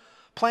them,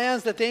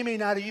 plans that they may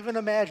not even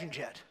imagined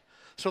yet.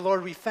 So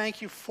Lord, we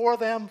thank you for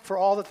them, for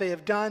all that they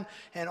have done,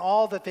 and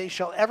all that they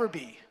shall ever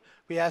be.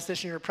 We ask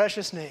this in your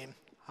precious name.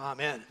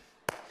 Amen.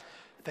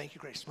 Thank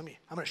you, Grace. I'm going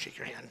to shake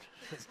your hand.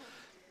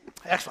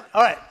 Excellent.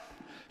 All right.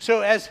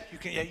 So as you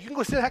can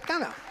go sit the heck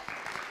down now.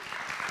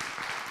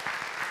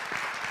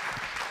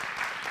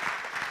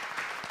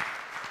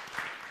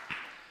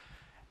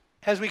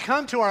 As we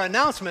come to our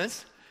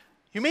announcements,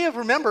 you may have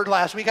remembered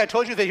last week I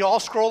told you that you all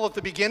scroll at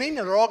the beginning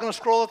and they're all going to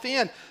scroll at the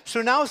end.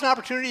 So now is an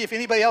opportunity, if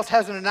anybody else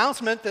has an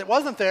announcement that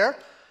wasn't there,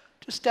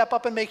 to step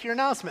up and make your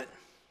announcement.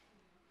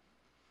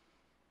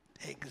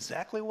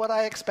 Exactly what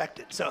I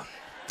expected.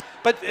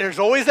 But there's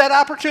always that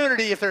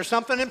opportunity if there's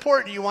something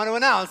important you want to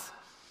announce.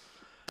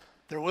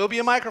 There will be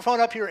a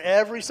microphone up here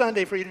every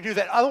Sunday for you to do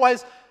that.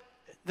 Otherwise,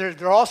 there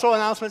are also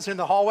announcements in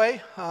the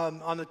hallway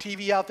on the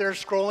TV out there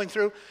scrolling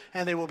through,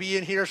 and they will be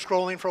in here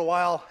scrolling for a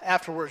while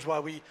afterwards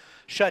while we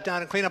shut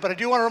down and clean up. But I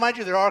do want to remind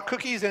you there are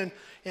cookies and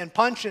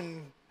punch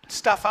and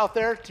stuff out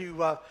there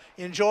to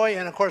enjoy.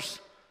 And, of course,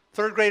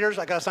 third graders,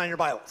 I got to sign your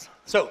Bibles.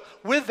 So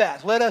with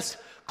that, let us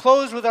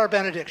close with our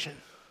benediction.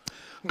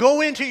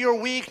 Go into your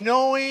week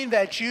knowing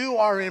that you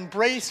are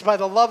embraced by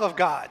the love of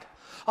God,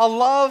 a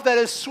love that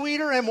is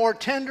sweeter and more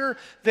tender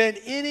than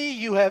any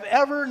you have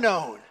ever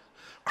known.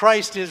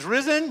 Christ is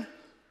risen.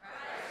 Christ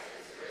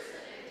is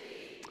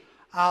risen indeed.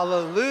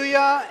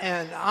 Hallelujah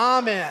and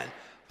amen.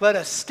 Let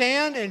us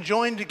stand and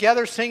join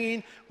together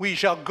singing, "We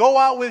Shall Go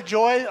Out with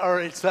Joy,"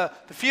 or it's the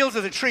fields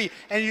of the tree.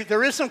 And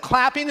there is some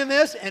clapping in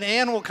this, and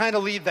Ann will kind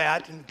of lead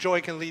that, and Joy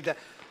can lead that.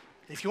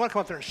 If you want to come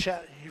up there and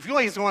shout, if you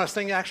want to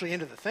sing actually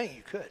into the thing,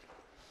 you could.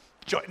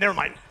 Joy, never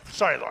mind.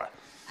 Sorry, Laura.